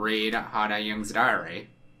ahead and read Ha Na-young's diary.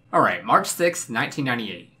 Alright, March 6th,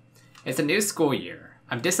 1998. It's a new school year.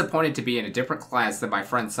 I'm disappointed to be in a different class than my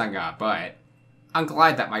friend Sung-ga, but I'm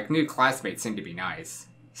glad that my new classmates seem to be nice.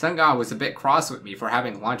 Sung-ga was a bit cross with me for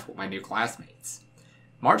having lunch with my new classmates.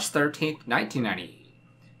 March 13th, 1998.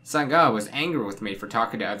 Sung-ga was angry with me for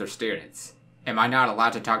talking to other students. Am I not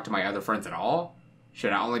allowed to talk to my other friends at all?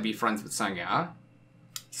 Should I only be friends with Sung-ga?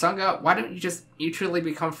 Sung-ga, why don't you just mutually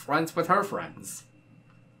become friends with her friends?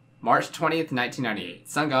 March 20th, 1998.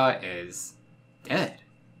 Sung-ga is dead.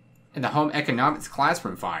 In the home economics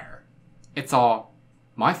classroom fire. It's all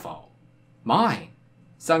my fault. Mine.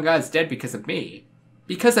 Sung-ga is dead because of me.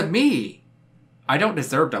 Because of me! I don't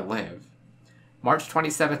deserve to live. March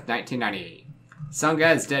 27th, 1998.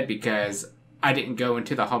 Sung-ga is dead because I didn't go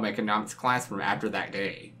into the home economics classroom after that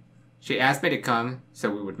day. She asked me to come so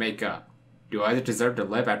we would make up. Do I deserve to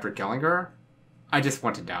live after killing her? I just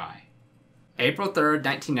want to die. April 3rd,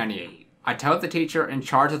 1998. I told the teacher in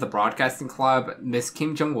charge of the broadcasting club, Miss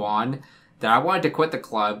Kim Jung-won, that I wanted to quit the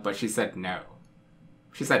club, but she said no.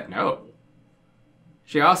 She said no.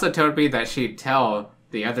 She also told me that she'd tell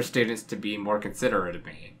the other students to be more considerate of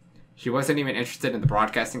me. She wasn't even interested in the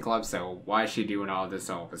broadcasting club, so why is she doing all this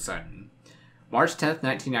all of a sudden? March 10th,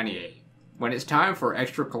 1998. When it's time for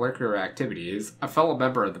extracurricular activities, a fellow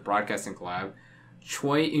member of the broadcasting club,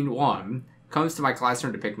 Choi In-won, comes to my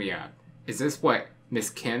classroom to pick me up. Is this what Miss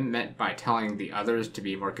Kim meant by telling the others to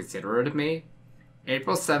be more considerate of me?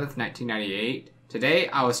 April 7th, 1998. Today,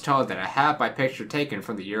 I was told that I had my picture taken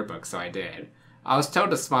from the yearbook, so I did. I was told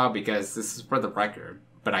to smile because this is for the record,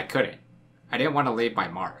 but I couldn't. I didn't want to leave my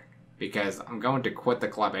mark, because I'm going to quit the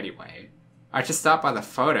club anyway. I should stop by the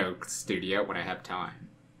photo studio when I have time.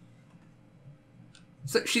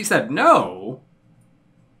 So she said no?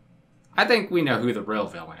 I think we know who the real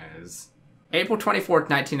villain is. April 24th,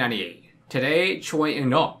 1998. Today, Choi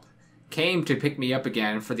In-up came to pick me up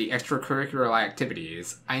again for the extracurricular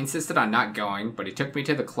activities. I insisted on not going, but he took me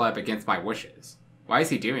to the club against my wishes. Why is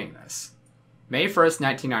he doing this? May 1st,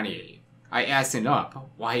 1998. I asked In-up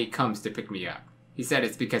why he comes to pick me up. He said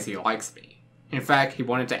it's because he likes me. In fact, he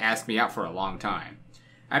wanted to ask me out for a long time.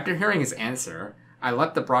 After hearing his answer, I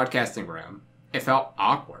left the broadcasting room. It felt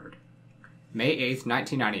awkward. May 8th,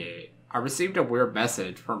 1998. I received a weird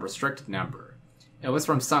message from a restricted number. It was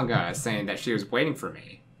from Sung-ga saying that she was waiting for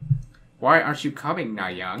me. Why aren't you coming,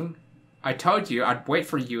 Na-young? I told you I'd wait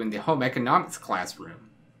for you in the home economics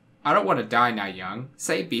classroom. I don't want to die, Na-young.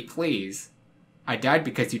 Save me, please. I died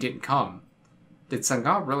because you didn't come. Did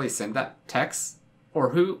Sung-ga really send that text?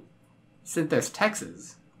 Or who sent those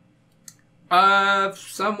texts?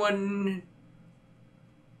 Someone...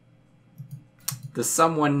 The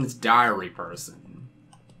someone's diary person.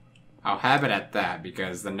 I'll have it at that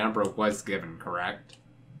because the number was given, correct?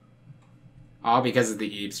 All because of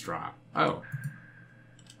the eavesdrop. Oh.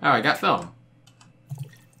 Oh, I got film.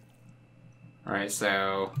 Alright,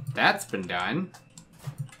 so that's been done.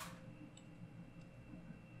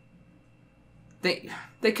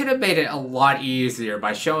 They could have made it a lot easier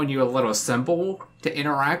by showing you a little symbol to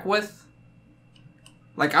interact with.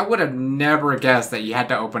 Like, I would have never guessed that you had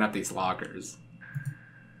to open up these lockers.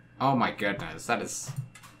 Oh my goodness, that is...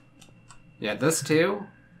 Yeah, this too?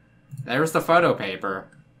 There's the photo paper.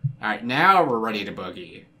 Alright, now we're ready to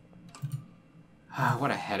boogie.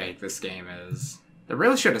 What a headache this game is. They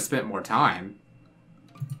really should have spent more time.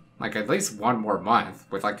 Like, at least one more month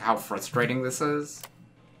with, like, how frustrating this is.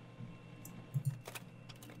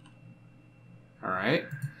 Alright,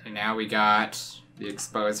 and now we got the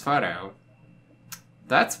exposed photo.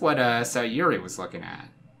 That's what, so Yuri was looking at.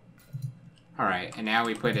 Alright, and now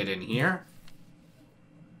we put it in here.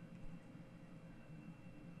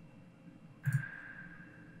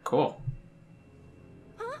 Cool.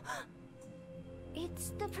 Huh? It's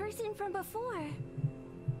the person from before.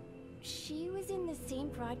 She was in the same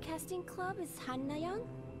broadcasting club as Han Na-young?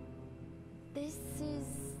 This is...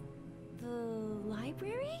 the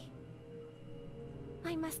library?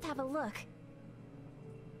 I must have a look.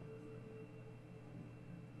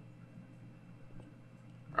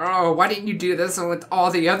 Oh, why didn't you do this with all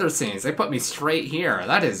the other scenes? They put me straight here.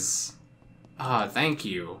 That is... Ah, thank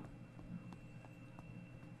you.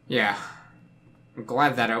 Yeah. I'm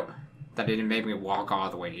glad that it didn't make me walk all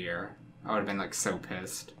the way here. I would have been, like, so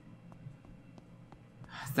pissed.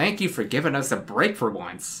 Thank you for giving us a break for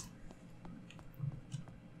once.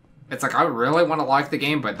 It's like, I really want to like the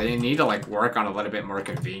game, but they need to, like, work on a little bit more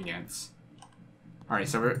convenience. Alright,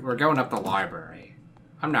 so we're going up the library.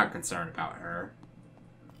 I'm not concerned about her.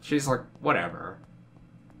 She's like, whatever.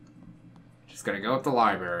 She's gonna go up the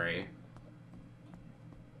library.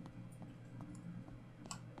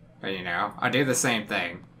 But, you know, I do the same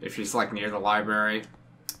thing. If she's, like, near the library,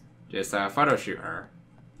 just photo shoot her.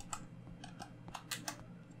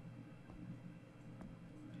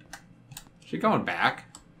 She going back?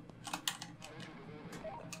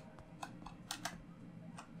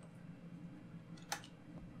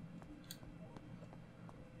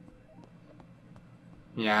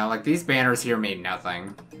 Yeah, like, these banners here mean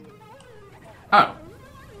nothing. Oh.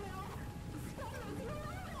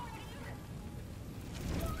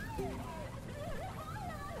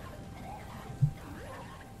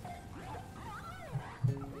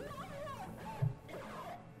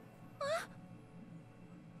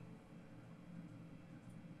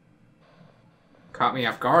 Caught me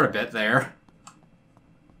off guard a bit there.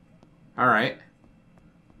 Alright.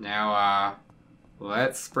 Now,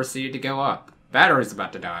 let's proceed to go up. Battery's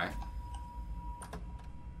about to die.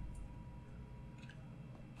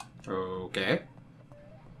 Okay.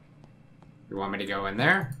 You want me to go in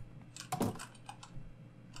there?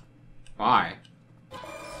 Why?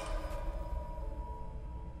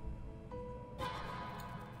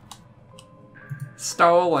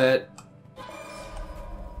 Stole it.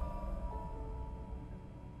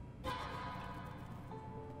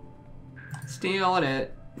 Stealing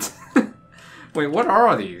it. Wait, what are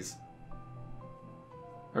all these?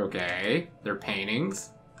 Okay, they're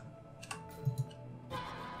paintings.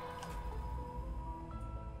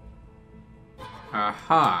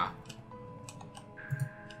 Aha.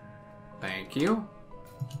 Thank you.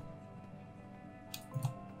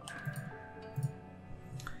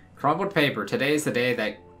 Crumpled paper. Today is the day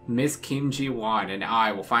that Miss Kim Ji-won and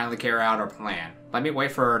I will finally carry out our plan. Let me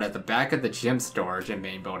wait for her at the back of the gym storage and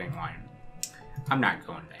main building line. I'm not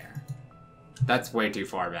going there. That's way too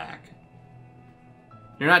far back.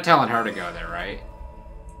 You're not telling her to go there, right?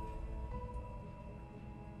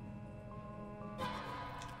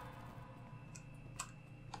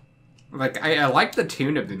 Like, I like the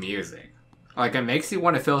tune of the music. Like, it makes you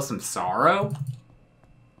want to feel some sorrow.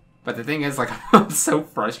 But the thing is, like, I'm so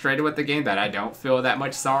frustrated with the game that I don't feel that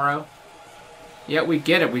much sorrow. Yet we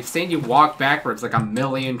get it. We've seen you walk backwards like a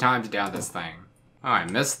million times down this thing. Oh, I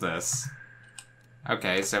missed this.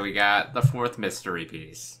 Okay, so we got the 4th mystery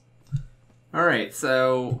piece. Alright,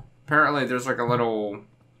 so apparently there's like a little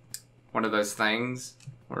one of those things.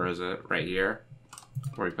 Where is it? Right here.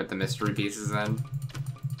 Where we put the mystery pieces in.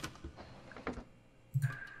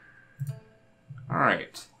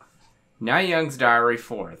 Alright. Na Young's Diary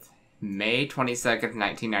 4th. May 22nd,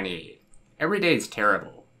 1998. Every day is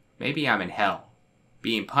terrible. Maybe I'm in hell.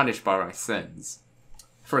 Being punished by my sins.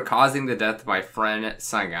 For causing the death of my friend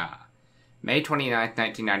Sang-ah. May 29th,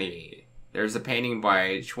 1998. There's a painting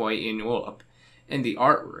by Choi In-wook in the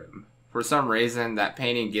art room. For some reason, that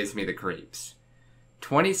painting gives me the creeps.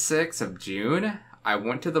 26th of June, I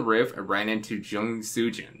went to the roof and ran into Jung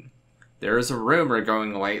Soo-jin. There is a rumor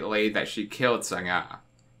going lately that she killed Sang-ah.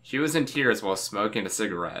 She was in tears while smoking a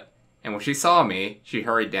cigarette, and when she saw me, she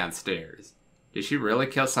hurried downstairs. Did she really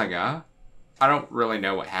kill Sang-ah? I don't really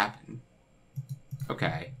know what happened.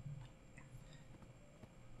 Okay.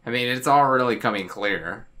 I mean, it's all really coming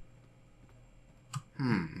clear.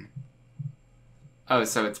 Oh,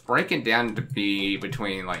 so it's breaking down to be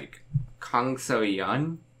between, like, Kang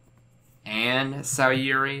So-yeon and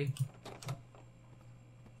YURI.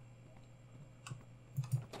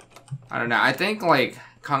 I don't know. I think, like,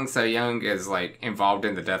 Kang So-young is, like, involved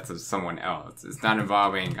in the death of someone else. It's not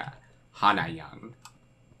involving Hana Young.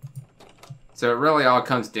 So it really all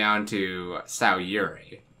comes down to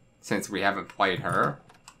YURI, since we haven't played her.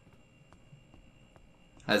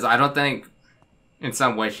 As I don't think, in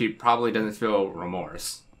some way, she probably doesn't feel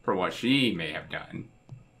remorse for what she may have done.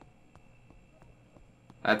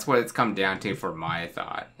 That's what it's come down to for my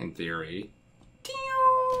thought, in theory.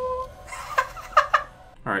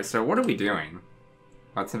 Alright, so what are we doing?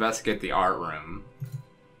 Let's investigate the art room.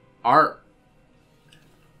 Art...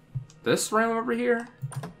 This room over here?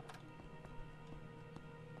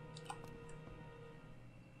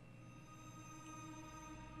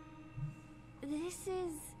 This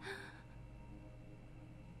is...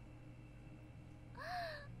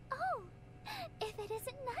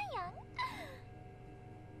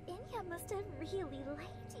 must have really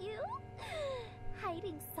liked you.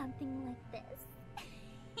 Hiding something like this.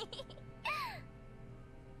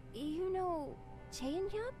 You know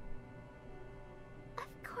Chaehyun?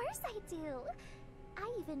 Of course I do.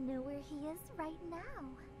 I even know where he is right now.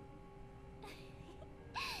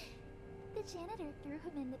 The janitor threw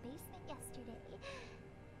him in the basement yesterday.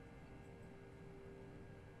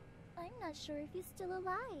 I'm not sure if he's still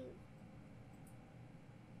alive.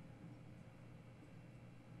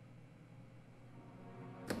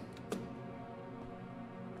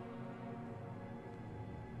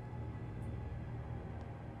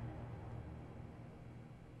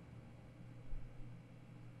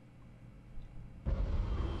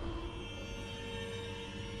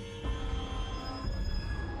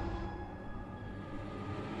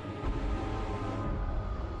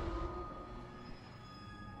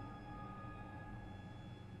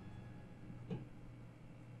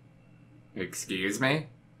 Excuse me?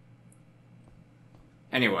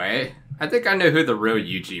 Anyway, I think I know who the real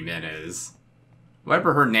Yoo Ji-Min is.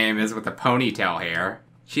 Whatever her name is with the ponytail hair,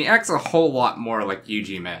 she acts a whole lot more like Yoo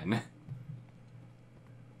Ji-Min.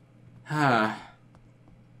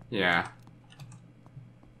 Yeah.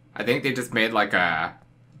 I think they just made like a...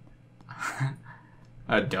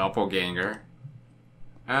 a doppelganger.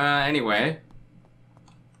 Anyway.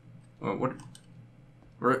 What?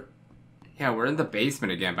 We're in the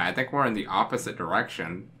basement again, but I think we're in the opposite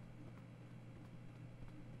direction.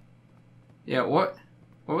 Yeah, what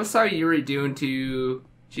was YURI doing to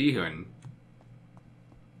Jihoon?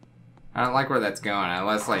 I don't like where that's going,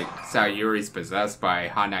 unless, like, Yuri's possessed by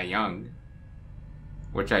Hana Young.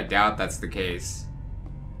 Which I doubt that's the case.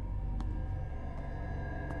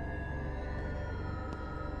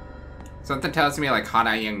 Something tells me, like,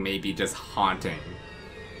 Hana Young may be just haunting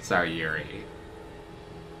Yuri.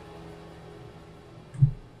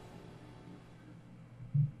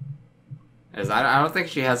 As I don't think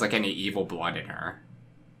she has, like, any evil blood in her.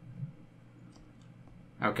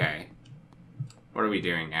 Okay. What are we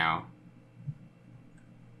doing now?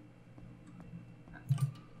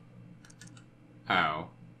 Oh.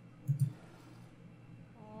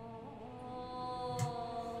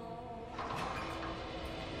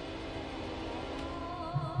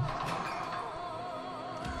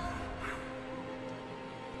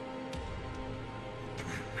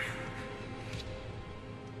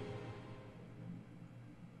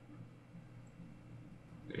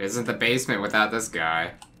 It isn't the basement without this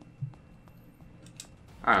guy.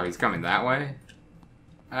 Oh, he's coming that way?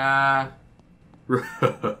 No,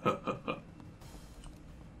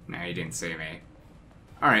 he didn't see me.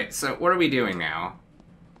 Alright, so what are we doing now?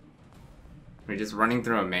 We're just running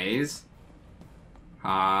through a maze?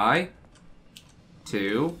 Hi.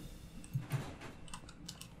 2.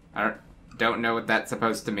 I don't know what that's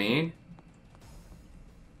supposed to mean.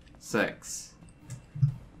 6.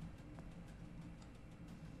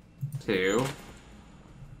 2.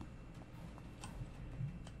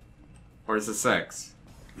 Where's the 6?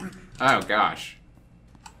 Oh gosh.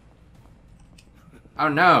 Oh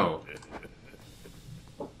no!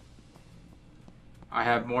 I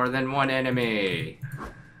have more than one enemy!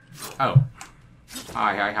 Oh.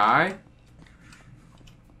 Hi.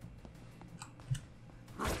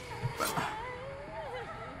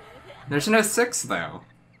 There's no 6 though.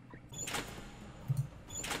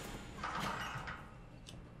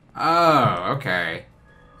 Oh, okay.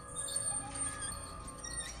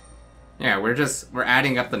 Yeah, we're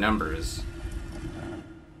adding up the numbers.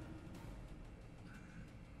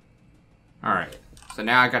 Alright, so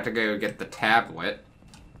now I got to go get the tablet.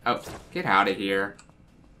 Oh, get out of here.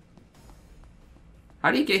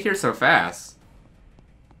 How do you get here so fast?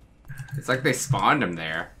 It's like they spawned him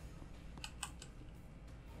there.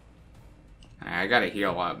 I gotta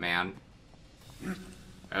heal up, man.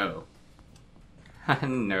 Oh.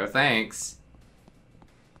 No thanks.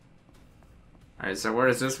 Alright, so where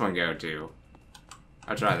does this one go to?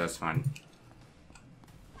 I'll try this one.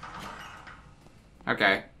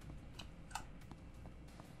 Okay.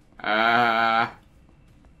 Oh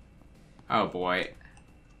boy.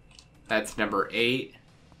 That's number 8.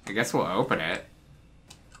 I guess we'll open it.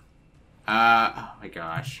 Oh my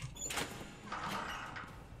gosh.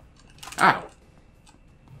 Oh.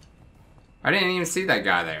 I didn't even see that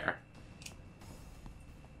guy there.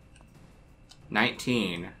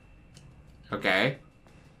 19. Okay.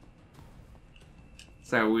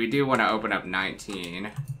 So we do want to open up 19.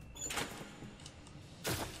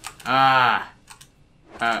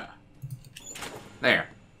 There.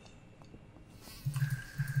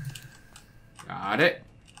 Got it.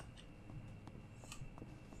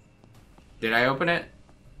 Did I open it?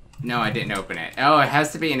 No, I didn't open it. Oh, it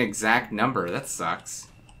has to be an exact number. That sucks.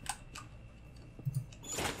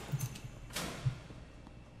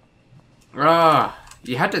 Ugh,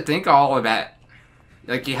 you had to think all of that.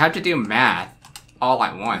 Like, you had to do math all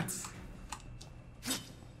at once.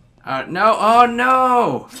 No, oh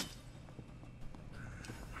no!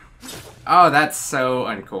 Oh, that's so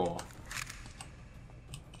uncool.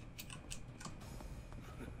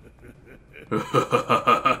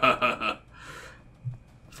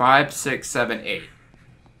 5, 6, 7, 8.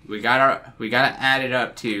 We gotta add it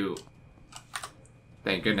up to.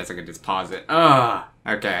 Thank goodness I could just pause it. Ugh.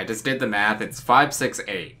 Okay, I just did the math. It's 5, 6,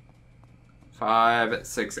 8. 5,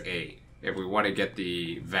 6, 8. If we want to get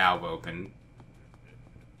the valve open.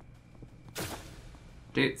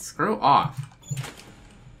 Dude, screw off.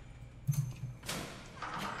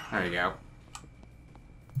 There you go.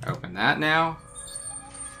 Open that now.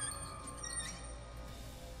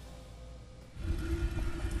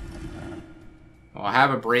 We'll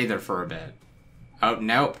have a breather for a bit. Oh,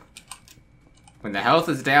 nope. When the health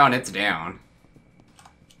is down, it's down.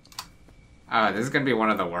 Oh, this is gonna be one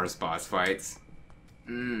of the worst boss fights.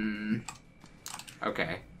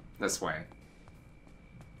 Okay, this way.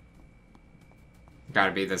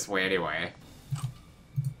 Gotta be this way anyway.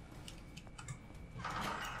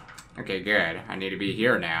 Okay, good. I need to be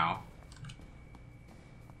here now.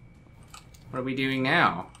 What are we doing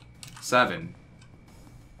now? 7.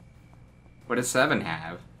 What does 7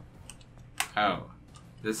 have? Oh.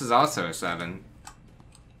 This is also a 7.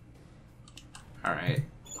 Alright.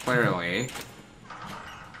 Clearly.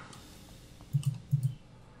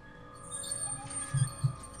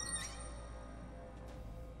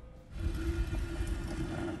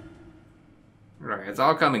 Alright, it's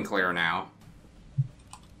all coming clear now.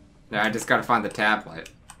 Now I just gotta find the tablet.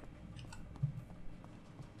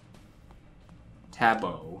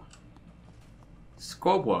 Tabo.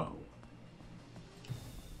 Squobo.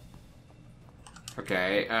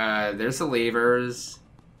 Okay, there's the levers.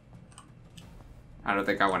 I don't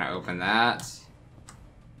think I want to open that.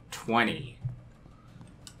 20.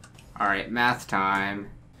 Alright, math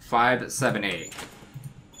time. 5, 7, 8.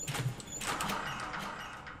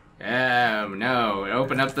 Oh, no.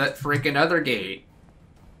 Open up that freaking other gate.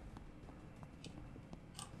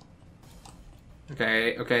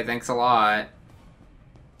 Okay, okay, thanks a lot.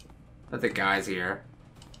 But the guy's here.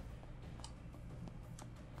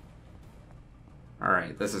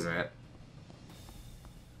 Alright, this is it.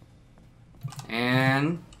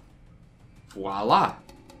 And voila.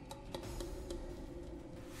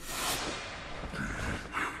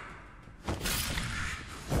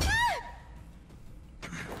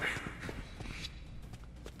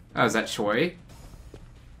 Oh, is that Choi?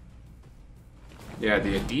 Yeah,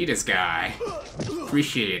 the Adidas guy.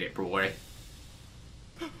 Appreciate it, boy.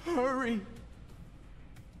 Hurry!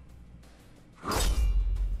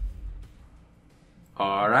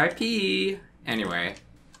 R.I.P. Anyway.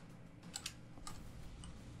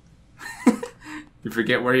 You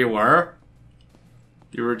forget where you were?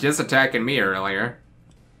 You were just attacking me earlier.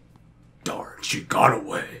 Darn, she got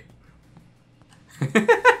away.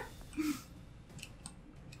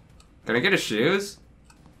 Can I get his shoes?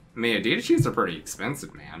 I mean, Adidas shoes are pretty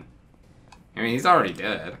expensive, man. I mean, he's already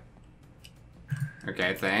dead.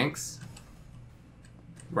 Okay, thanks.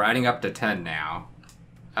 Riding up to 10 now.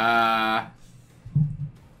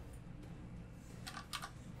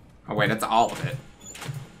 Oh wait, that's all of it.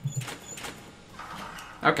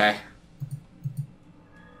 Okay.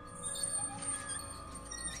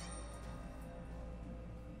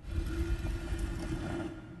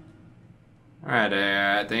 Alright,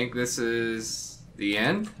 I think this is the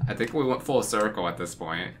end. I think we went full circle at this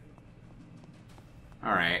point.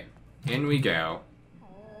 Alright, in we go.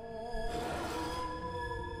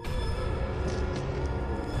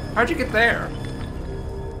 How'd you get there?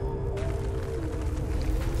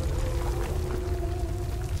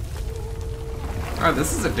 Oh,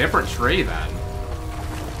 this is a different tree then.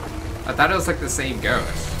 I thought it was like the same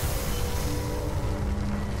ghost.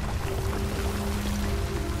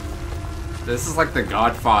 This is like the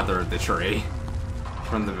godfather of the tree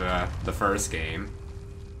from the first game.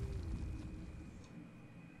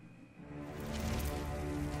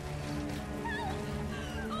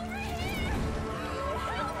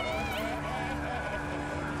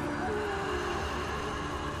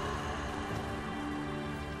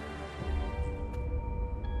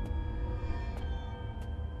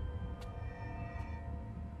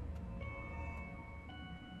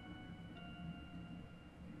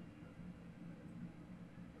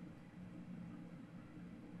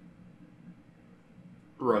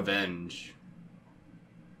 Revenge.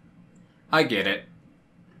 I get it.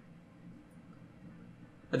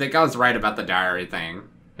 I think I was right about the diary thing,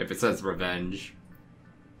 if it says revenge.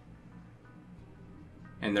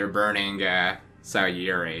 And they're burning,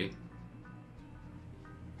 YURI.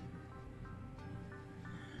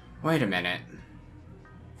 Wait a minute.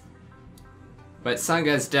 But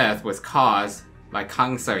Sunga's death was caused by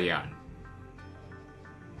Kang So-yeon.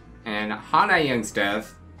 And Hana Young's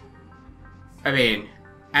death, I mean,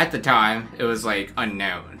 at the time, it was like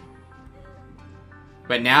unknown.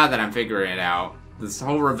 But now that I'm figuring it out, this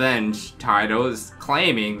whole revenge title is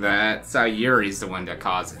claiming that YURI's the one that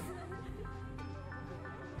caused it.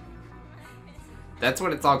 That's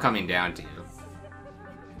what it's all coming down to.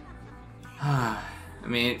 I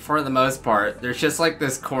mean, for the most part, there's just like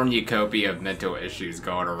this cornucopia of mental issues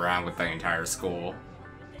going around with the entire school.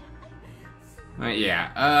 But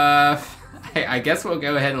yeah, I guess we'll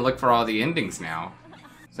go ahead and look for all the endings now.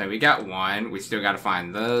 So we got one, we still gotta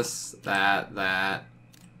find this, that.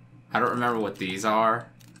 I don't remember what these are.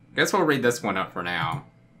 Guess we'll read this one up for now.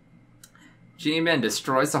 Ji-Min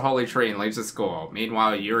destroys the holy tree and leaves the school.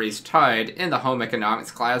 Meanwhile, Yuri's tied in the home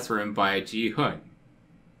economics classroom by Ji-Hun.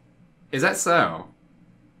 Is that so?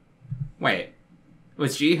 Wait,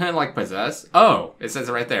 was Ji-Hun like possessed? Oh, it says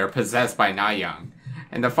right there, possessed by Na-young.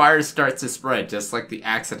 And the fire starts to spread just like the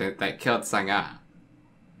accident that killed Sang-ah.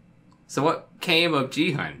 So what came of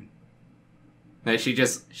Ji-Hun? That she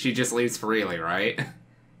just leaves freely, right?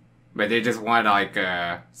 But they just want like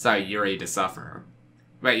YURI to suffer.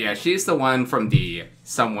 But yeah, she's the one from the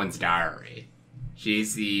Someone's Diary.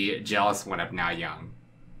 She's the jealous one of Na-young.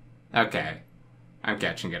 Okay, I'm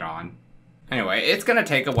catching it on. Anyway, it's gonna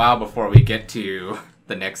take a while before we get to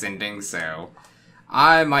the next ending, so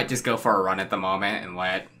I might just go for a run at the moment and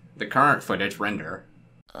let the current footage render.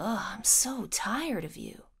 Ugh, I'm so tired of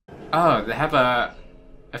you. Oh, they have a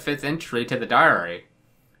fifth entry to the diary.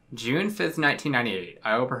 June 5th, 1998,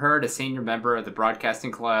 I overheard a senior member of the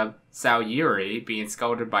broadcasting club, YURI, being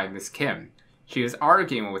scolded by Miss Kim. She was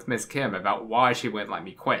arguing with Miss Kim about why she wouldn't let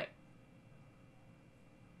me quit.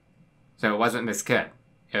 So it wasn't Miss Kim,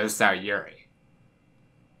 it was YURI.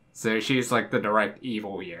 So she's like the direct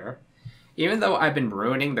evil here. Even though I've been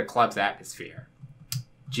ruining the club's atmosphere.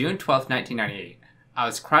 June 12th, 1998. I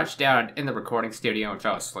was crouched down in the recording studio and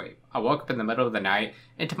fell asleep. I woke up in the middle of the night,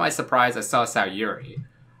 and to my surprise I saw YURI.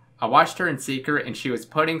 I watched her in secret, and she was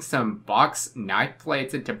putting some box knife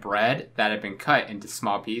blades into bread that had been cut into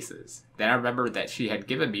small pieces. Then I remembered that she had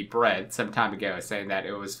given me bread some time ago, saying that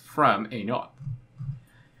it was from Enop.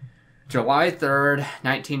 July 3rd,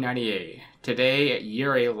 1998. Today,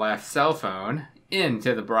 Yuri left cell phone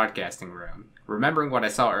into the broadcasting room. Remembering what I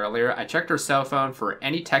saw earlier, I checked her cell phone for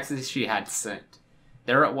any texts she had sent.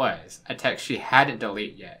 There it was, a text she hadn't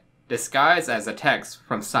deleted yet, disguised as a text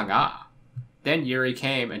from Sang-ah. Then Yuri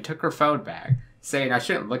came and took her phone back, saying I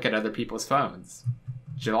shouldn't look at other people's phones.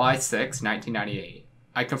 July 6, 1998.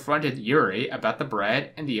 I confronted Yuri about the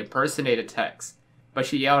bread and the impersonated text, but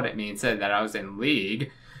she yelled at me and said that I was in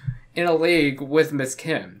a league with Miss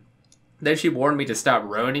Kim. Then she warned me to stop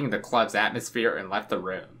ruining the club's atmosphere and left the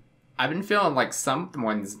room. I've been feeling like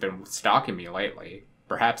someone's been stalking me lately.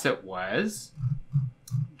 Perhaps it was?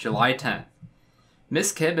 July 10th.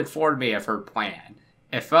 Miss Kim informed me of her plan.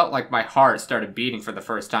 It felt like my heart started beating for the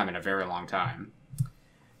first time in a very long time.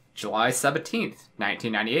 July 17th,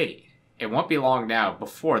 1998. It won't be long now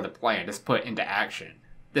before the plan is put into action.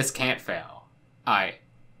 This can't fail. I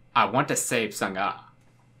want to save Sang-ah.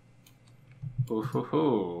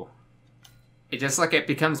 Ooh. It just like it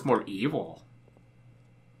becomes more evil.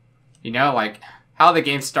 You know, like how the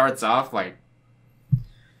game starts off, like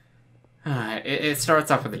it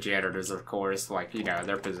starts off with the janitors, of course, like, you know,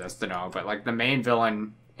 they're possessed and all, but like the main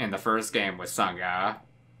villain in the first game was Sang-ah.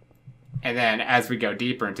 And then as we go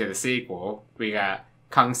deeper into the sequel, we got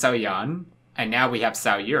Kang So-yeon, and now we have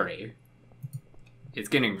YURI. It's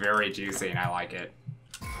getting very juicy and I like it.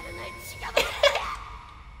 I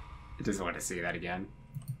just want to see that again.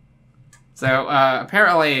 So,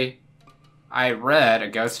 apparently, I read a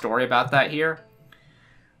ghost story about that here.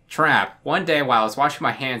 Trap. One day while I was washing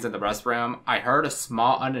my hands in the restroom, I heard a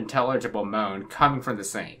small unintelligible moan coming from the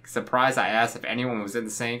sink. Surprised, I asked if anyone was in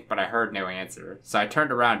the sink, but I heard no answer. So I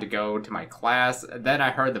turned around to go to my class. Then I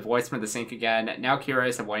heard the voice from the sink again. Now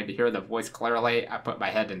curious and wanting to hear the voice clearly, I put my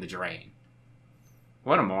head in the drain.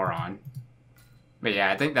 What a moron. But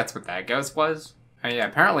yeah, I think that's what that ghost was. Oh yeah,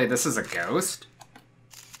 apparently this is a ghost.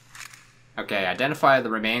 Okay, identify the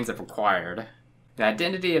remains if required. The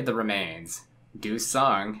identity of the remains.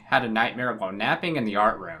 Do-sung had a nightmare while napping in the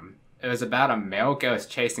art room. It was about a male ghost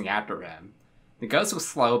chasing after him. The ghost was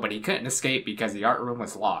slow, but he couldn't escape because the art room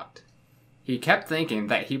was locked. He kept thinking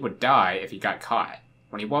that he would die if he got caught.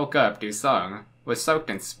 When he woke up, Do-sung was soaked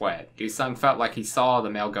in sweat. Do-sung felt like he saw the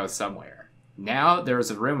male ghost somewhere. Now there was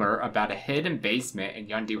a rumor about a hidden basement in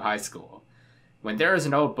Yeondu High School. When there is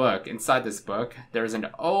an old book, inside this book, there is an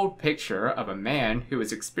old picture of a man who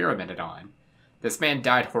was experimented on. This man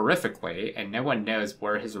died horrifically, and no one knows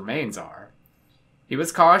where his remains are. He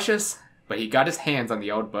was cautious, but he got his hands on the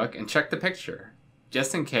old book and checked the picture.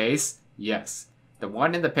 Just in case, yes, the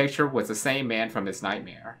one in the picture was the same man from his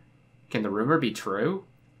nightmare. Can the rumor be true?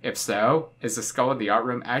 If so, is the skull in the art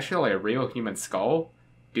room actually a real human skull?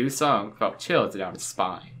 Du Sung felt chills down his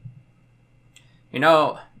spine. You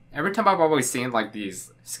know, every time I've always seen like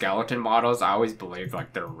these skeleton models, I always believed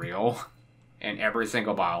like they're real in every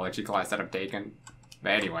single biology class that I've taken.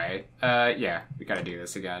 But anyway, yeah, we gotta do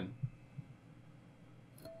this again.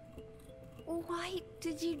 Why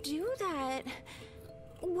did you do that?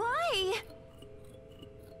 Why?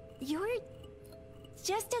 You're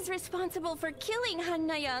just as responsible for killing Han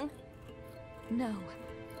Na-young. No.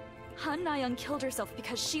 Han Na-young killed herself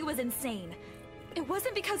because she was insane. It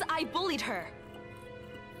wasn't because I bullied her.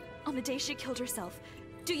 On the day she killed herself,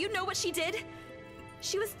 do you know what she did?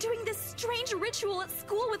 She was doing this strange ritual at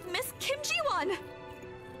school with Miss Kim Ji-won.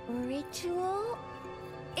 Ritual?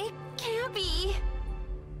 It can't be.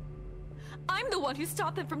 I'm the one who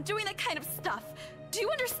stopped them from doing that kind of stuff. Do you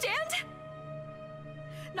understand?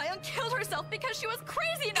 Na-young killed herself because she was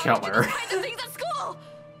crazy enough to do these kinds of things at school!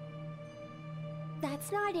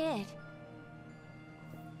 That's not it.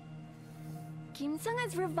 Kim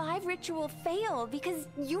Sung-a's revive ritual failed because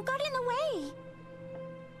you got in the way.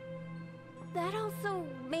 That also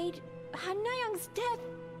made Han Na-young's death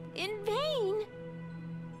in vain.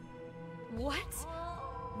 What?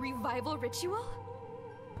 Revival ritual?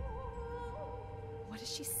 What is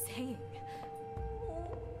she saying?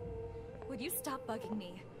 Would you stop bugging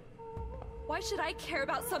me? Why should I care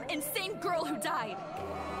about some insane girl who died?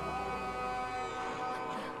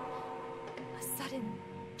 A sudden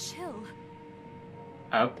chill.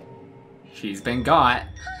 Oh, she's been got.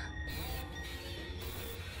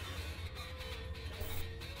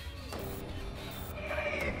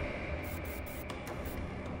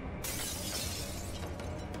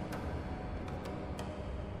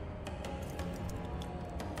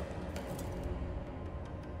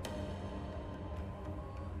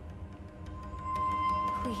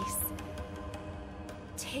 Please,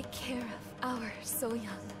 take care of our So-young.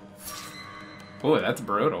 Ooh, that's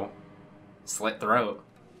brutal. Slit throat.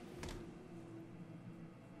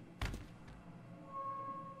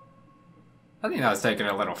 I think that was taking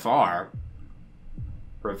it a little far.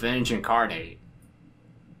 Revenge incarnate.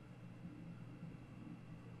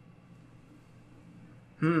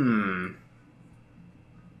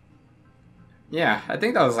 Yeah, I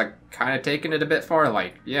think that was like kind of taking it a bit far.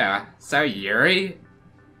 Like, yeah, so YURI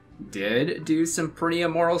did do some pretty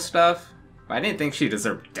immoral stuff, but I didn't think she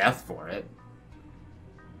deserved death for it.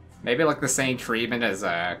 Maybe like the same treatment as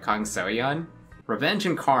Kang So-yeon. Revenge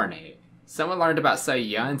incarnate. Someone learned about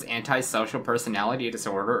So-yeon's antisocial personality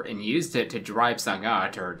disorder and used it to drive Sung-ah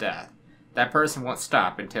to her death. That person won't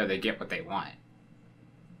stop until they get what they want.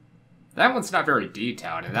 That one's not very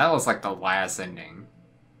detailed, and that was like the last ending.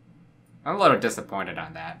 I'm a little disappointed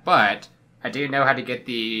on that, but I do know how to get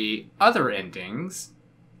the other endings.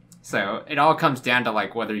 So it all comes down to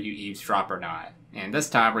like whether you eavesdrop or not. And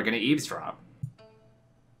this time we're gonna eavesdrop.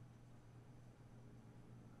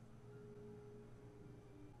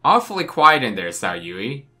 Awfully quiet in there, Sao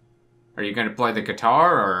Yui. Are you gonna play the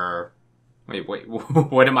guitar, or... Wait,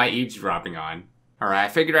 what am I eavesdropping on? Alright, I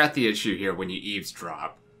figured out the issue here when you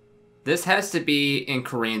eavesdrop. This has to be in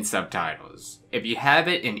Korean subtitles. If you have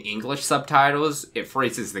it in English subtitles, it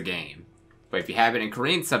freezes the game. But if you have it in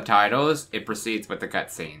Korean subtitles, it proceeds with the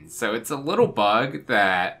cutscenes. So it's a little bug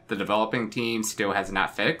that the developing team still has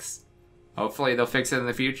not fixed. Hopefully they'll fix it in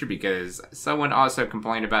the future, because someone also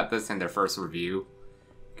complained about this in their first review.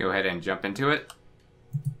 Go ahead and jump into it.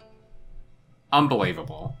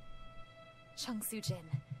 Unbelievable. Chung Soo-jin,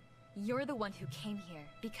 you're the one who came here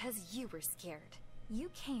because you were scared. You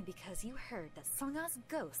came because you heard that Sung-ah's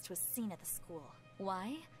ghost was seen at the school.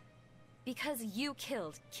 Why? Because you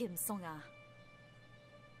killed Kim Sung-ah.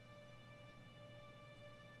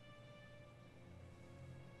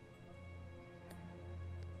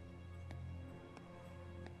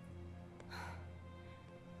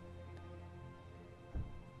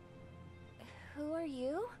 Who are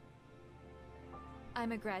you?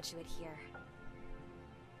 I'm a graduate here.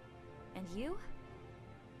 And you?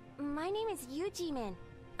 My name is Yoo Ji-Min.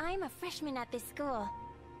 I'm a freshman at this school.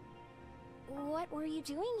 What were you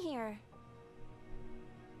doing here?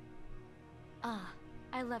 Ah,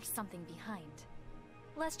 I left something behind.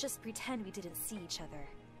 Let's just pretend we didn't see each other.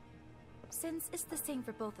 Since it's the same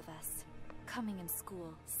for both of us, coming in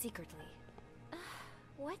school secretly.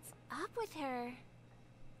 What's up with her?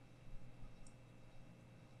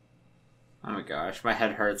 Oh my gosh, my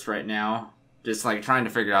head hurts right now. Just like trying to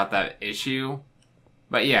figure out that issue.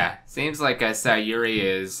 But yeah, seems like Sayuri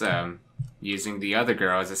is using the other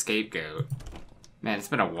girl as a scapegoat. Man, it's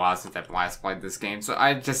been a while since I've last played this game, so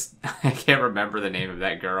I can't remember the name of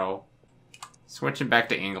that girl. Switching back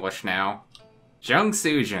to English now. Jung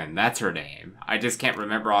Soo-jin, that's her name. I just can't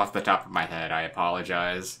remember off the top of my head, I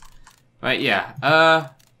apologize. But yeah,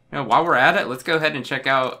 while we're at it, let's go ahead and check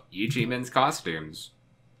out Yoo Ji-Min's costumes.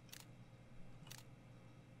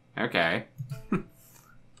 Okay.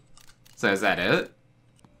 So is that it?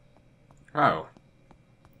 Oh.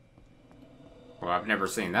 Well, I've never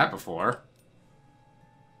seen that before.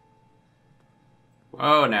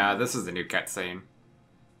 Oh, no, this is a new cutscene.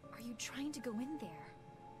 Are you trying to go in there?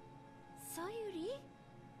 Sayuri?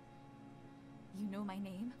 You know my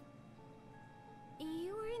name?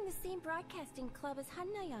 You were in the same broadcasting club as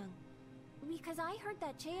Han-na-young. Because I heard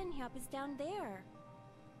that Chaeun-hyup is down there.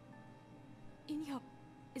 In-hyup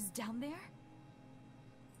is down there?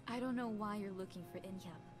 I don't know why you're looking for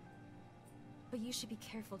In-hyup, but you should be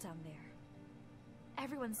careful down there.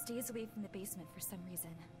 Everyone stays away from the basement for some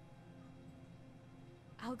reason.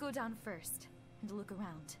 I'll go down first and look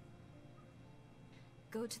around.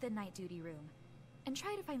 Go to the night duty room and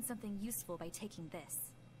try to find something useful by taking this.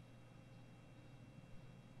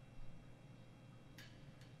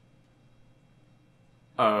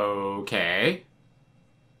 Okay.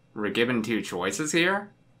 We're given two choices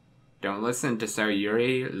here? Don't listen to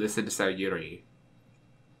Sayuri, listen to Sayuri.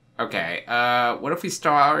 Okay, what if we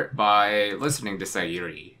start by listening to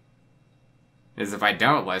Sayuri? Because if I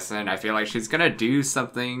don't listen, I feel like she's gonna do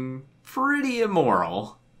something pretty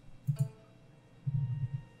immoral.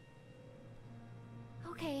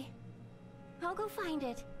 Okay. I'll go find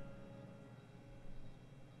it.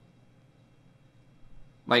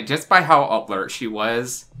 Like, just by how alert she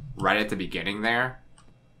was right at the beginning there,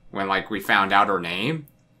 when, like, we found out her name,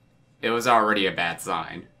 it was already a bad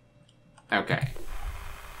sign. Okay.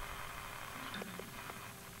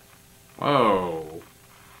 Whoa.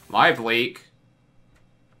 Live leak.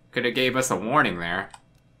 Could have gave us a warning there.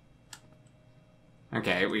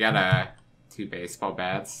 Okay, we got two baseball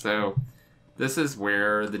bats, so this is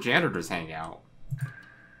where the janitors hang out.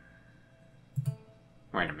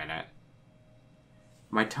 Wait a minute.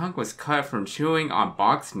 My tongue was cut from chewing on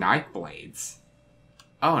boxed knife blades.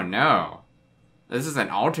 Oh no. This is an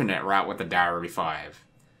alternate route with the Diary 5.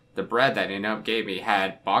 The bread that In-hyup gave me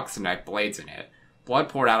had boxed knife blades in it. Blood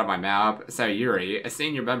poured out of my mouth, so YURI, a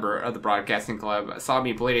senior member of the broadcasting club, saw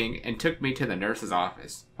me bleeding and took me to the nurse's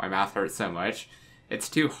office. My mouth hurt so much. It's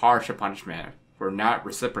too harsh a punishment for not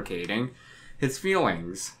reciprocating his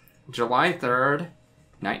feelings. July 3rd,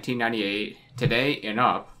 1998. Today,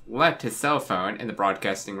 In-hyup left his cell phone in the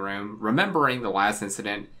broadcasting room. Remembering the last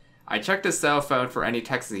incident, I checked his cell phone for any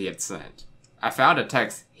texts he had sent. I found a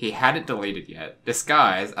text he hadn't deleted yet,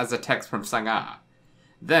 disguised as a text from Sangha.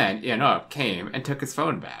 Then In-hyup came and took his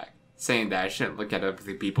phone back, saying that I shouldn't look at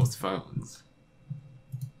other people's phones.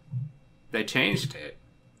 They changed it.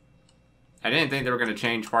 I didn't think they were going to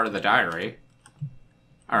change part of the diary.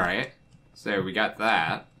 Alright, so we got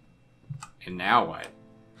that. And now what?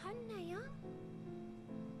 Han-na-young?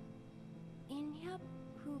 In-hyup,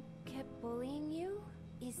 who kept bullying you,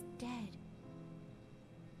 is dead.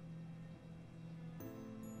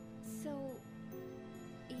 So,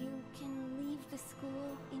 you can leave the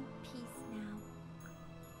school in peace now.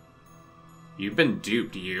 You've been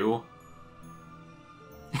duped, you.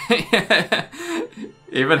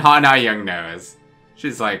 Even Han-na-young knows.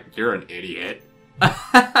 She's like, you're an idiot.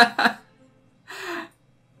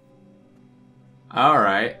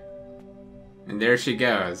 Alright. And there she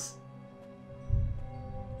goes.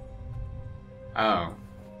 Oh.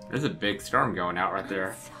 There's a big storm going out right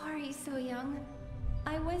there. I'm sorry, So-young.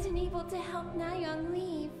 I wasn't able to help Na-young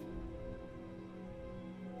leave.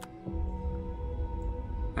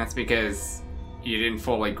 That's because you didn't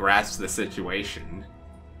fully grasp the situation.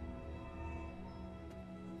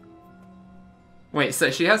 Wait,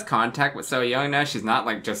 so she has contact with So-young now? She's not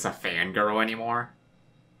like just a fangirl anymore?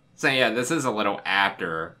 So yeah, this is a little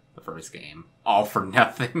after the first game. All for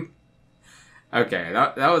nothing. Okay,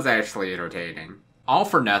 that was actually entertaining. All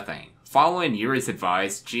for nothing. Following Yuri's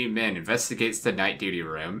advice, Ji-Min investigates the night duty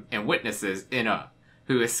room and witnesses In-hyup,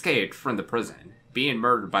 who escaped from the prison, being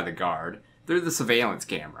murdered by the guard through the surveillance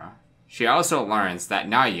camera. She also learns that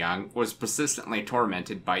Na-young was persistently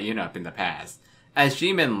tormented by In-hyup in the past. As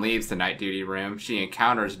Ji-Min leaves the night duty room, she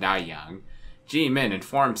encounters Na-young. Ji-Min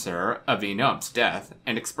informs her of In-hyup's death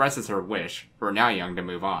and expresses her wish for Na-young to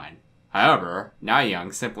move on. However,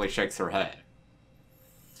 Na-young simply shakes her head.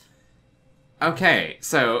 Okay,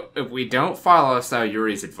 so if we don't follow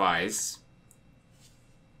Sayuri's advice,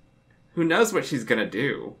 who knows what she's gonna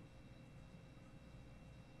do?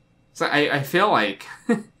 So I feel like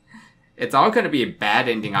it's all gonna be a bad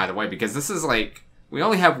ending either way, because this is like, we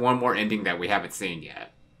only have one more ending that we haven't seen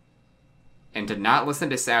yet. And to not listen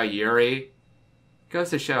to Sayuri goes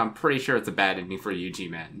to show I'm pretty sure it's a bad ending for Yoo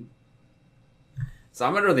Ji-Min. So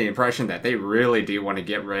I'm under the impression that they really do want to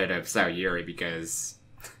get rid of Sayuri because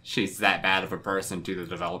she's that bad of a person to the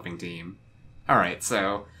developing team. Alright,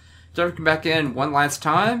 so jumping back in one last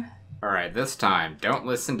time. Alright, this time, don't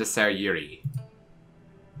listen to Sayuri.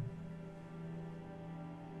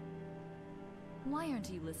 Why aren't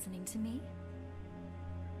you listening to me?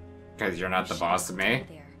 Because you're not the boss of me.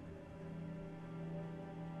 There.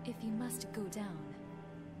 If you must go down.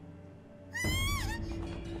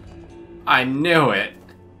 I knew it!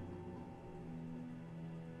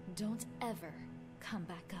 Don't ever come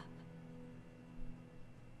back up.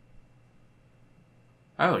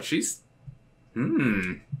 Oh, she's...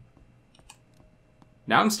 Now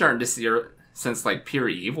I'm starting to see her sense, like, pure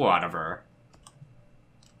evil out of her.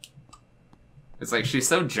 It's like she's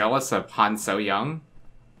so jealous of Han So Young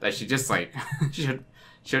that she just, like,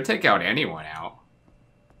 she'll take out anyone out.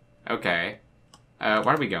 Okay. Why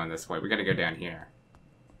are we going this way? We gotta go down here.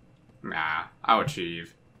 Nah, I'll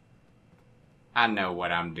achieve. I know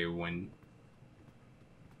what I'm doing.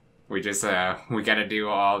 We just, we gotta do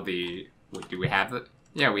all the... Do we have the...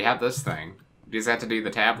 Yeah, we have this thing. We just have to do the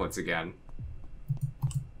tablets again.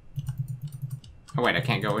 Oh wait, I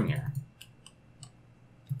can't go in here.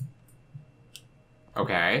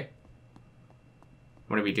 Okay.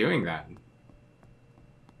 What are we doing then?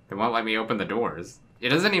 They won't let me open the doors. It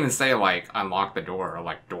doesn't even say, like, unlock the door or,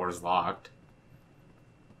 like, door's locked.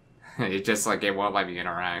 It's just, like, it won't let me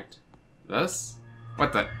interact. This?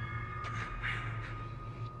 What the...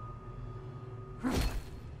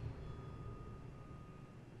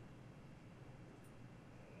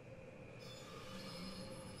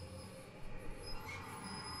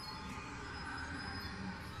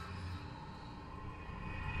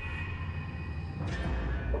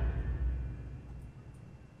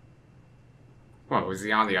 What, was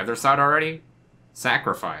he on the other side already?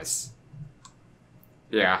 Sacrifice.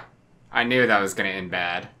 Yeah, I knew that was gonna end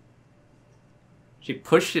bad. She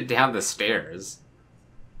pushed it down the stairs.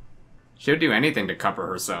 She'll do anything to cover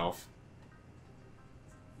herself.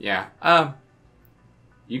 Yeah,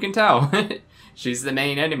 you can tell. She's the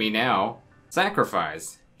main enemy now.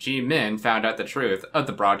 Sacrifice. Ji-Min found out the truth of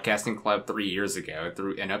the broadcasting club 3 years ago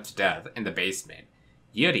through Inup's death in the basement.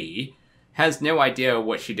 Yuri has no idea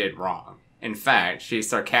what she did wrong. In fact, she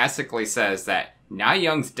sarcastically says that Na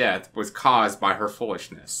Young's death was caused by her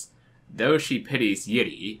foolishness. Though she pities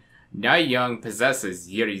Yuri, Na Young possesses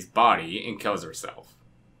Yuri's body and kills herself.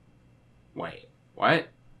 Wait, what?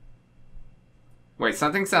 Wait,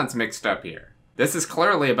 something sounds mixed up here. This is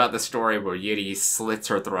clearly about the story where Yuri slits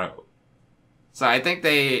her throat. So I think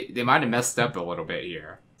they might have messed up a little bit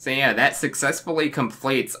here. So yeah, that successfully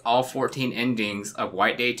completes all 14 endings of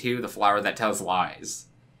White Day 2, The Flower That Tells Lies.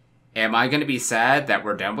 Am I gonna be sad that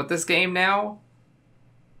we're done with this game now?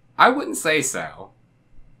 I wouldn't say so.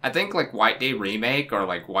 I think like White Day Remake or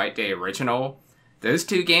like White Day Original, those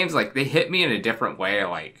two games, like, they hit me in a different way,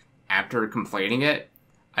 like, after completing it.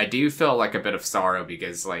 I do feel like a bit of sorrow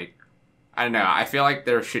because, like, I don't know, I feel like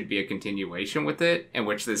there should be a continuation with it, in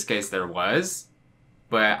which this case there was.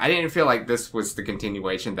 But I didn't feel like this was the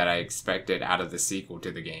continuation that I expected out of the sequel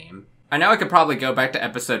to the game. I know I could probably go back to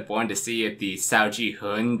episode 1 to see if the Sao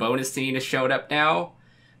Ji-Hun bonus scene has showed up now.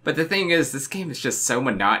 But the thing is, this game is just so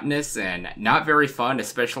monotonous and not very fun,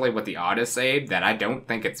 especially with the autosave, that I don't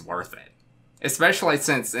think it's worth it. Especially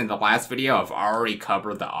since in the last video I've already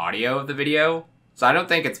covered the audio of the video, so I don't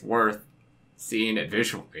think it's worth seeing it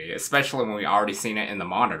visually, especially when we already seen it in the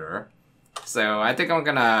monitor. So I think I'm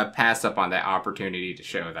gonna pass up on that opportunity to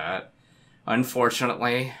show that.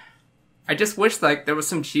 Unfortunately, I just wish like there was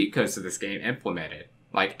some cheat codes to this game implemented.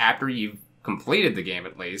 Like after you've completed the game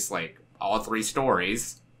at least, like all 3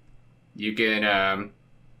 stories, you can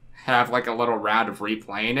have like a little round of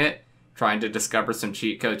replaying it, trying to discover some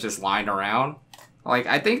cheat codes just lying around. Like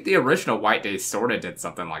I think the original White Day sorta did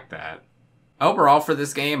something like that. Overall for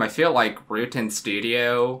this game, I feel like Ruten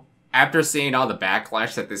Studio, after seeing all the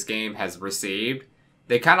backlash that this game has received,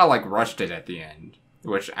 they kinda like rushed it at the end.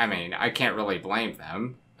 Which, I mean, I can't really blame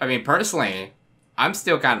them. I mean, personally, I'm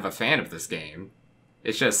still kind of a fan of this game.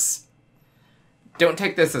 It's just, don't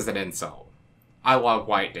take this as an insult. I love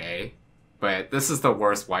White Day, but this is the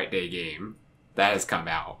worst White Day game that has come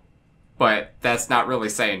out. But that's not really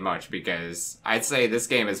saying much because I'd say this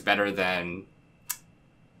game is better than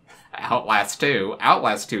Outlast 2.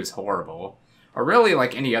 Outlast 2 is horrible. Or really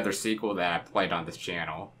like any other sequel that I've played on this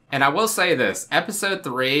channel. And I will say this, episode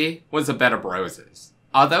 3 was a bed of roses.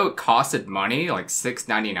 Although it costed money, like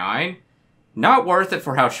 $6.99, not worth it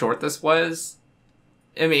for how short this was.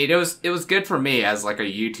 I mean, it was good for me as like a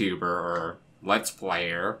YouTuber or Let's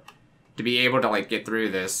Player to be able to like get through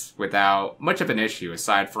this without much of an issue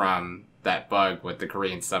aside from that bug with the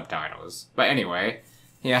Korean subtitles. But anyway,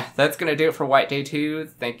 yeah, that's gonna do it for White Day 2.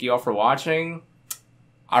 Thank you all for watching.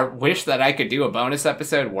 I wish that I could do a bonus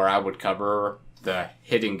episode where I would cover the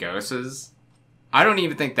hidden ghosts. I don't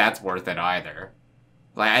even think that's worth it either.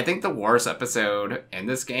 Like, I think the worst episode in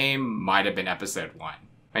this game might have been episode 1.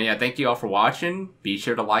 And yeah, thank you all for watching. Be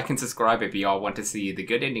sure to like and subscribe if you all want to see the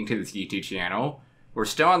good ending to this YouTube channel. We're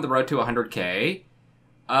still on the road to 100k.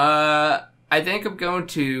 I think I'm going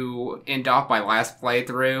to end off my last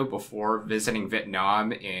playthrough before visiting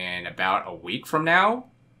Vietnam in about a week from now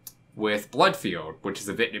with Bloodfield, which is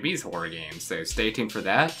a Vietnamese horror game. So stay tuned for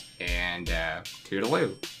that, and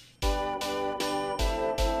toodaloo.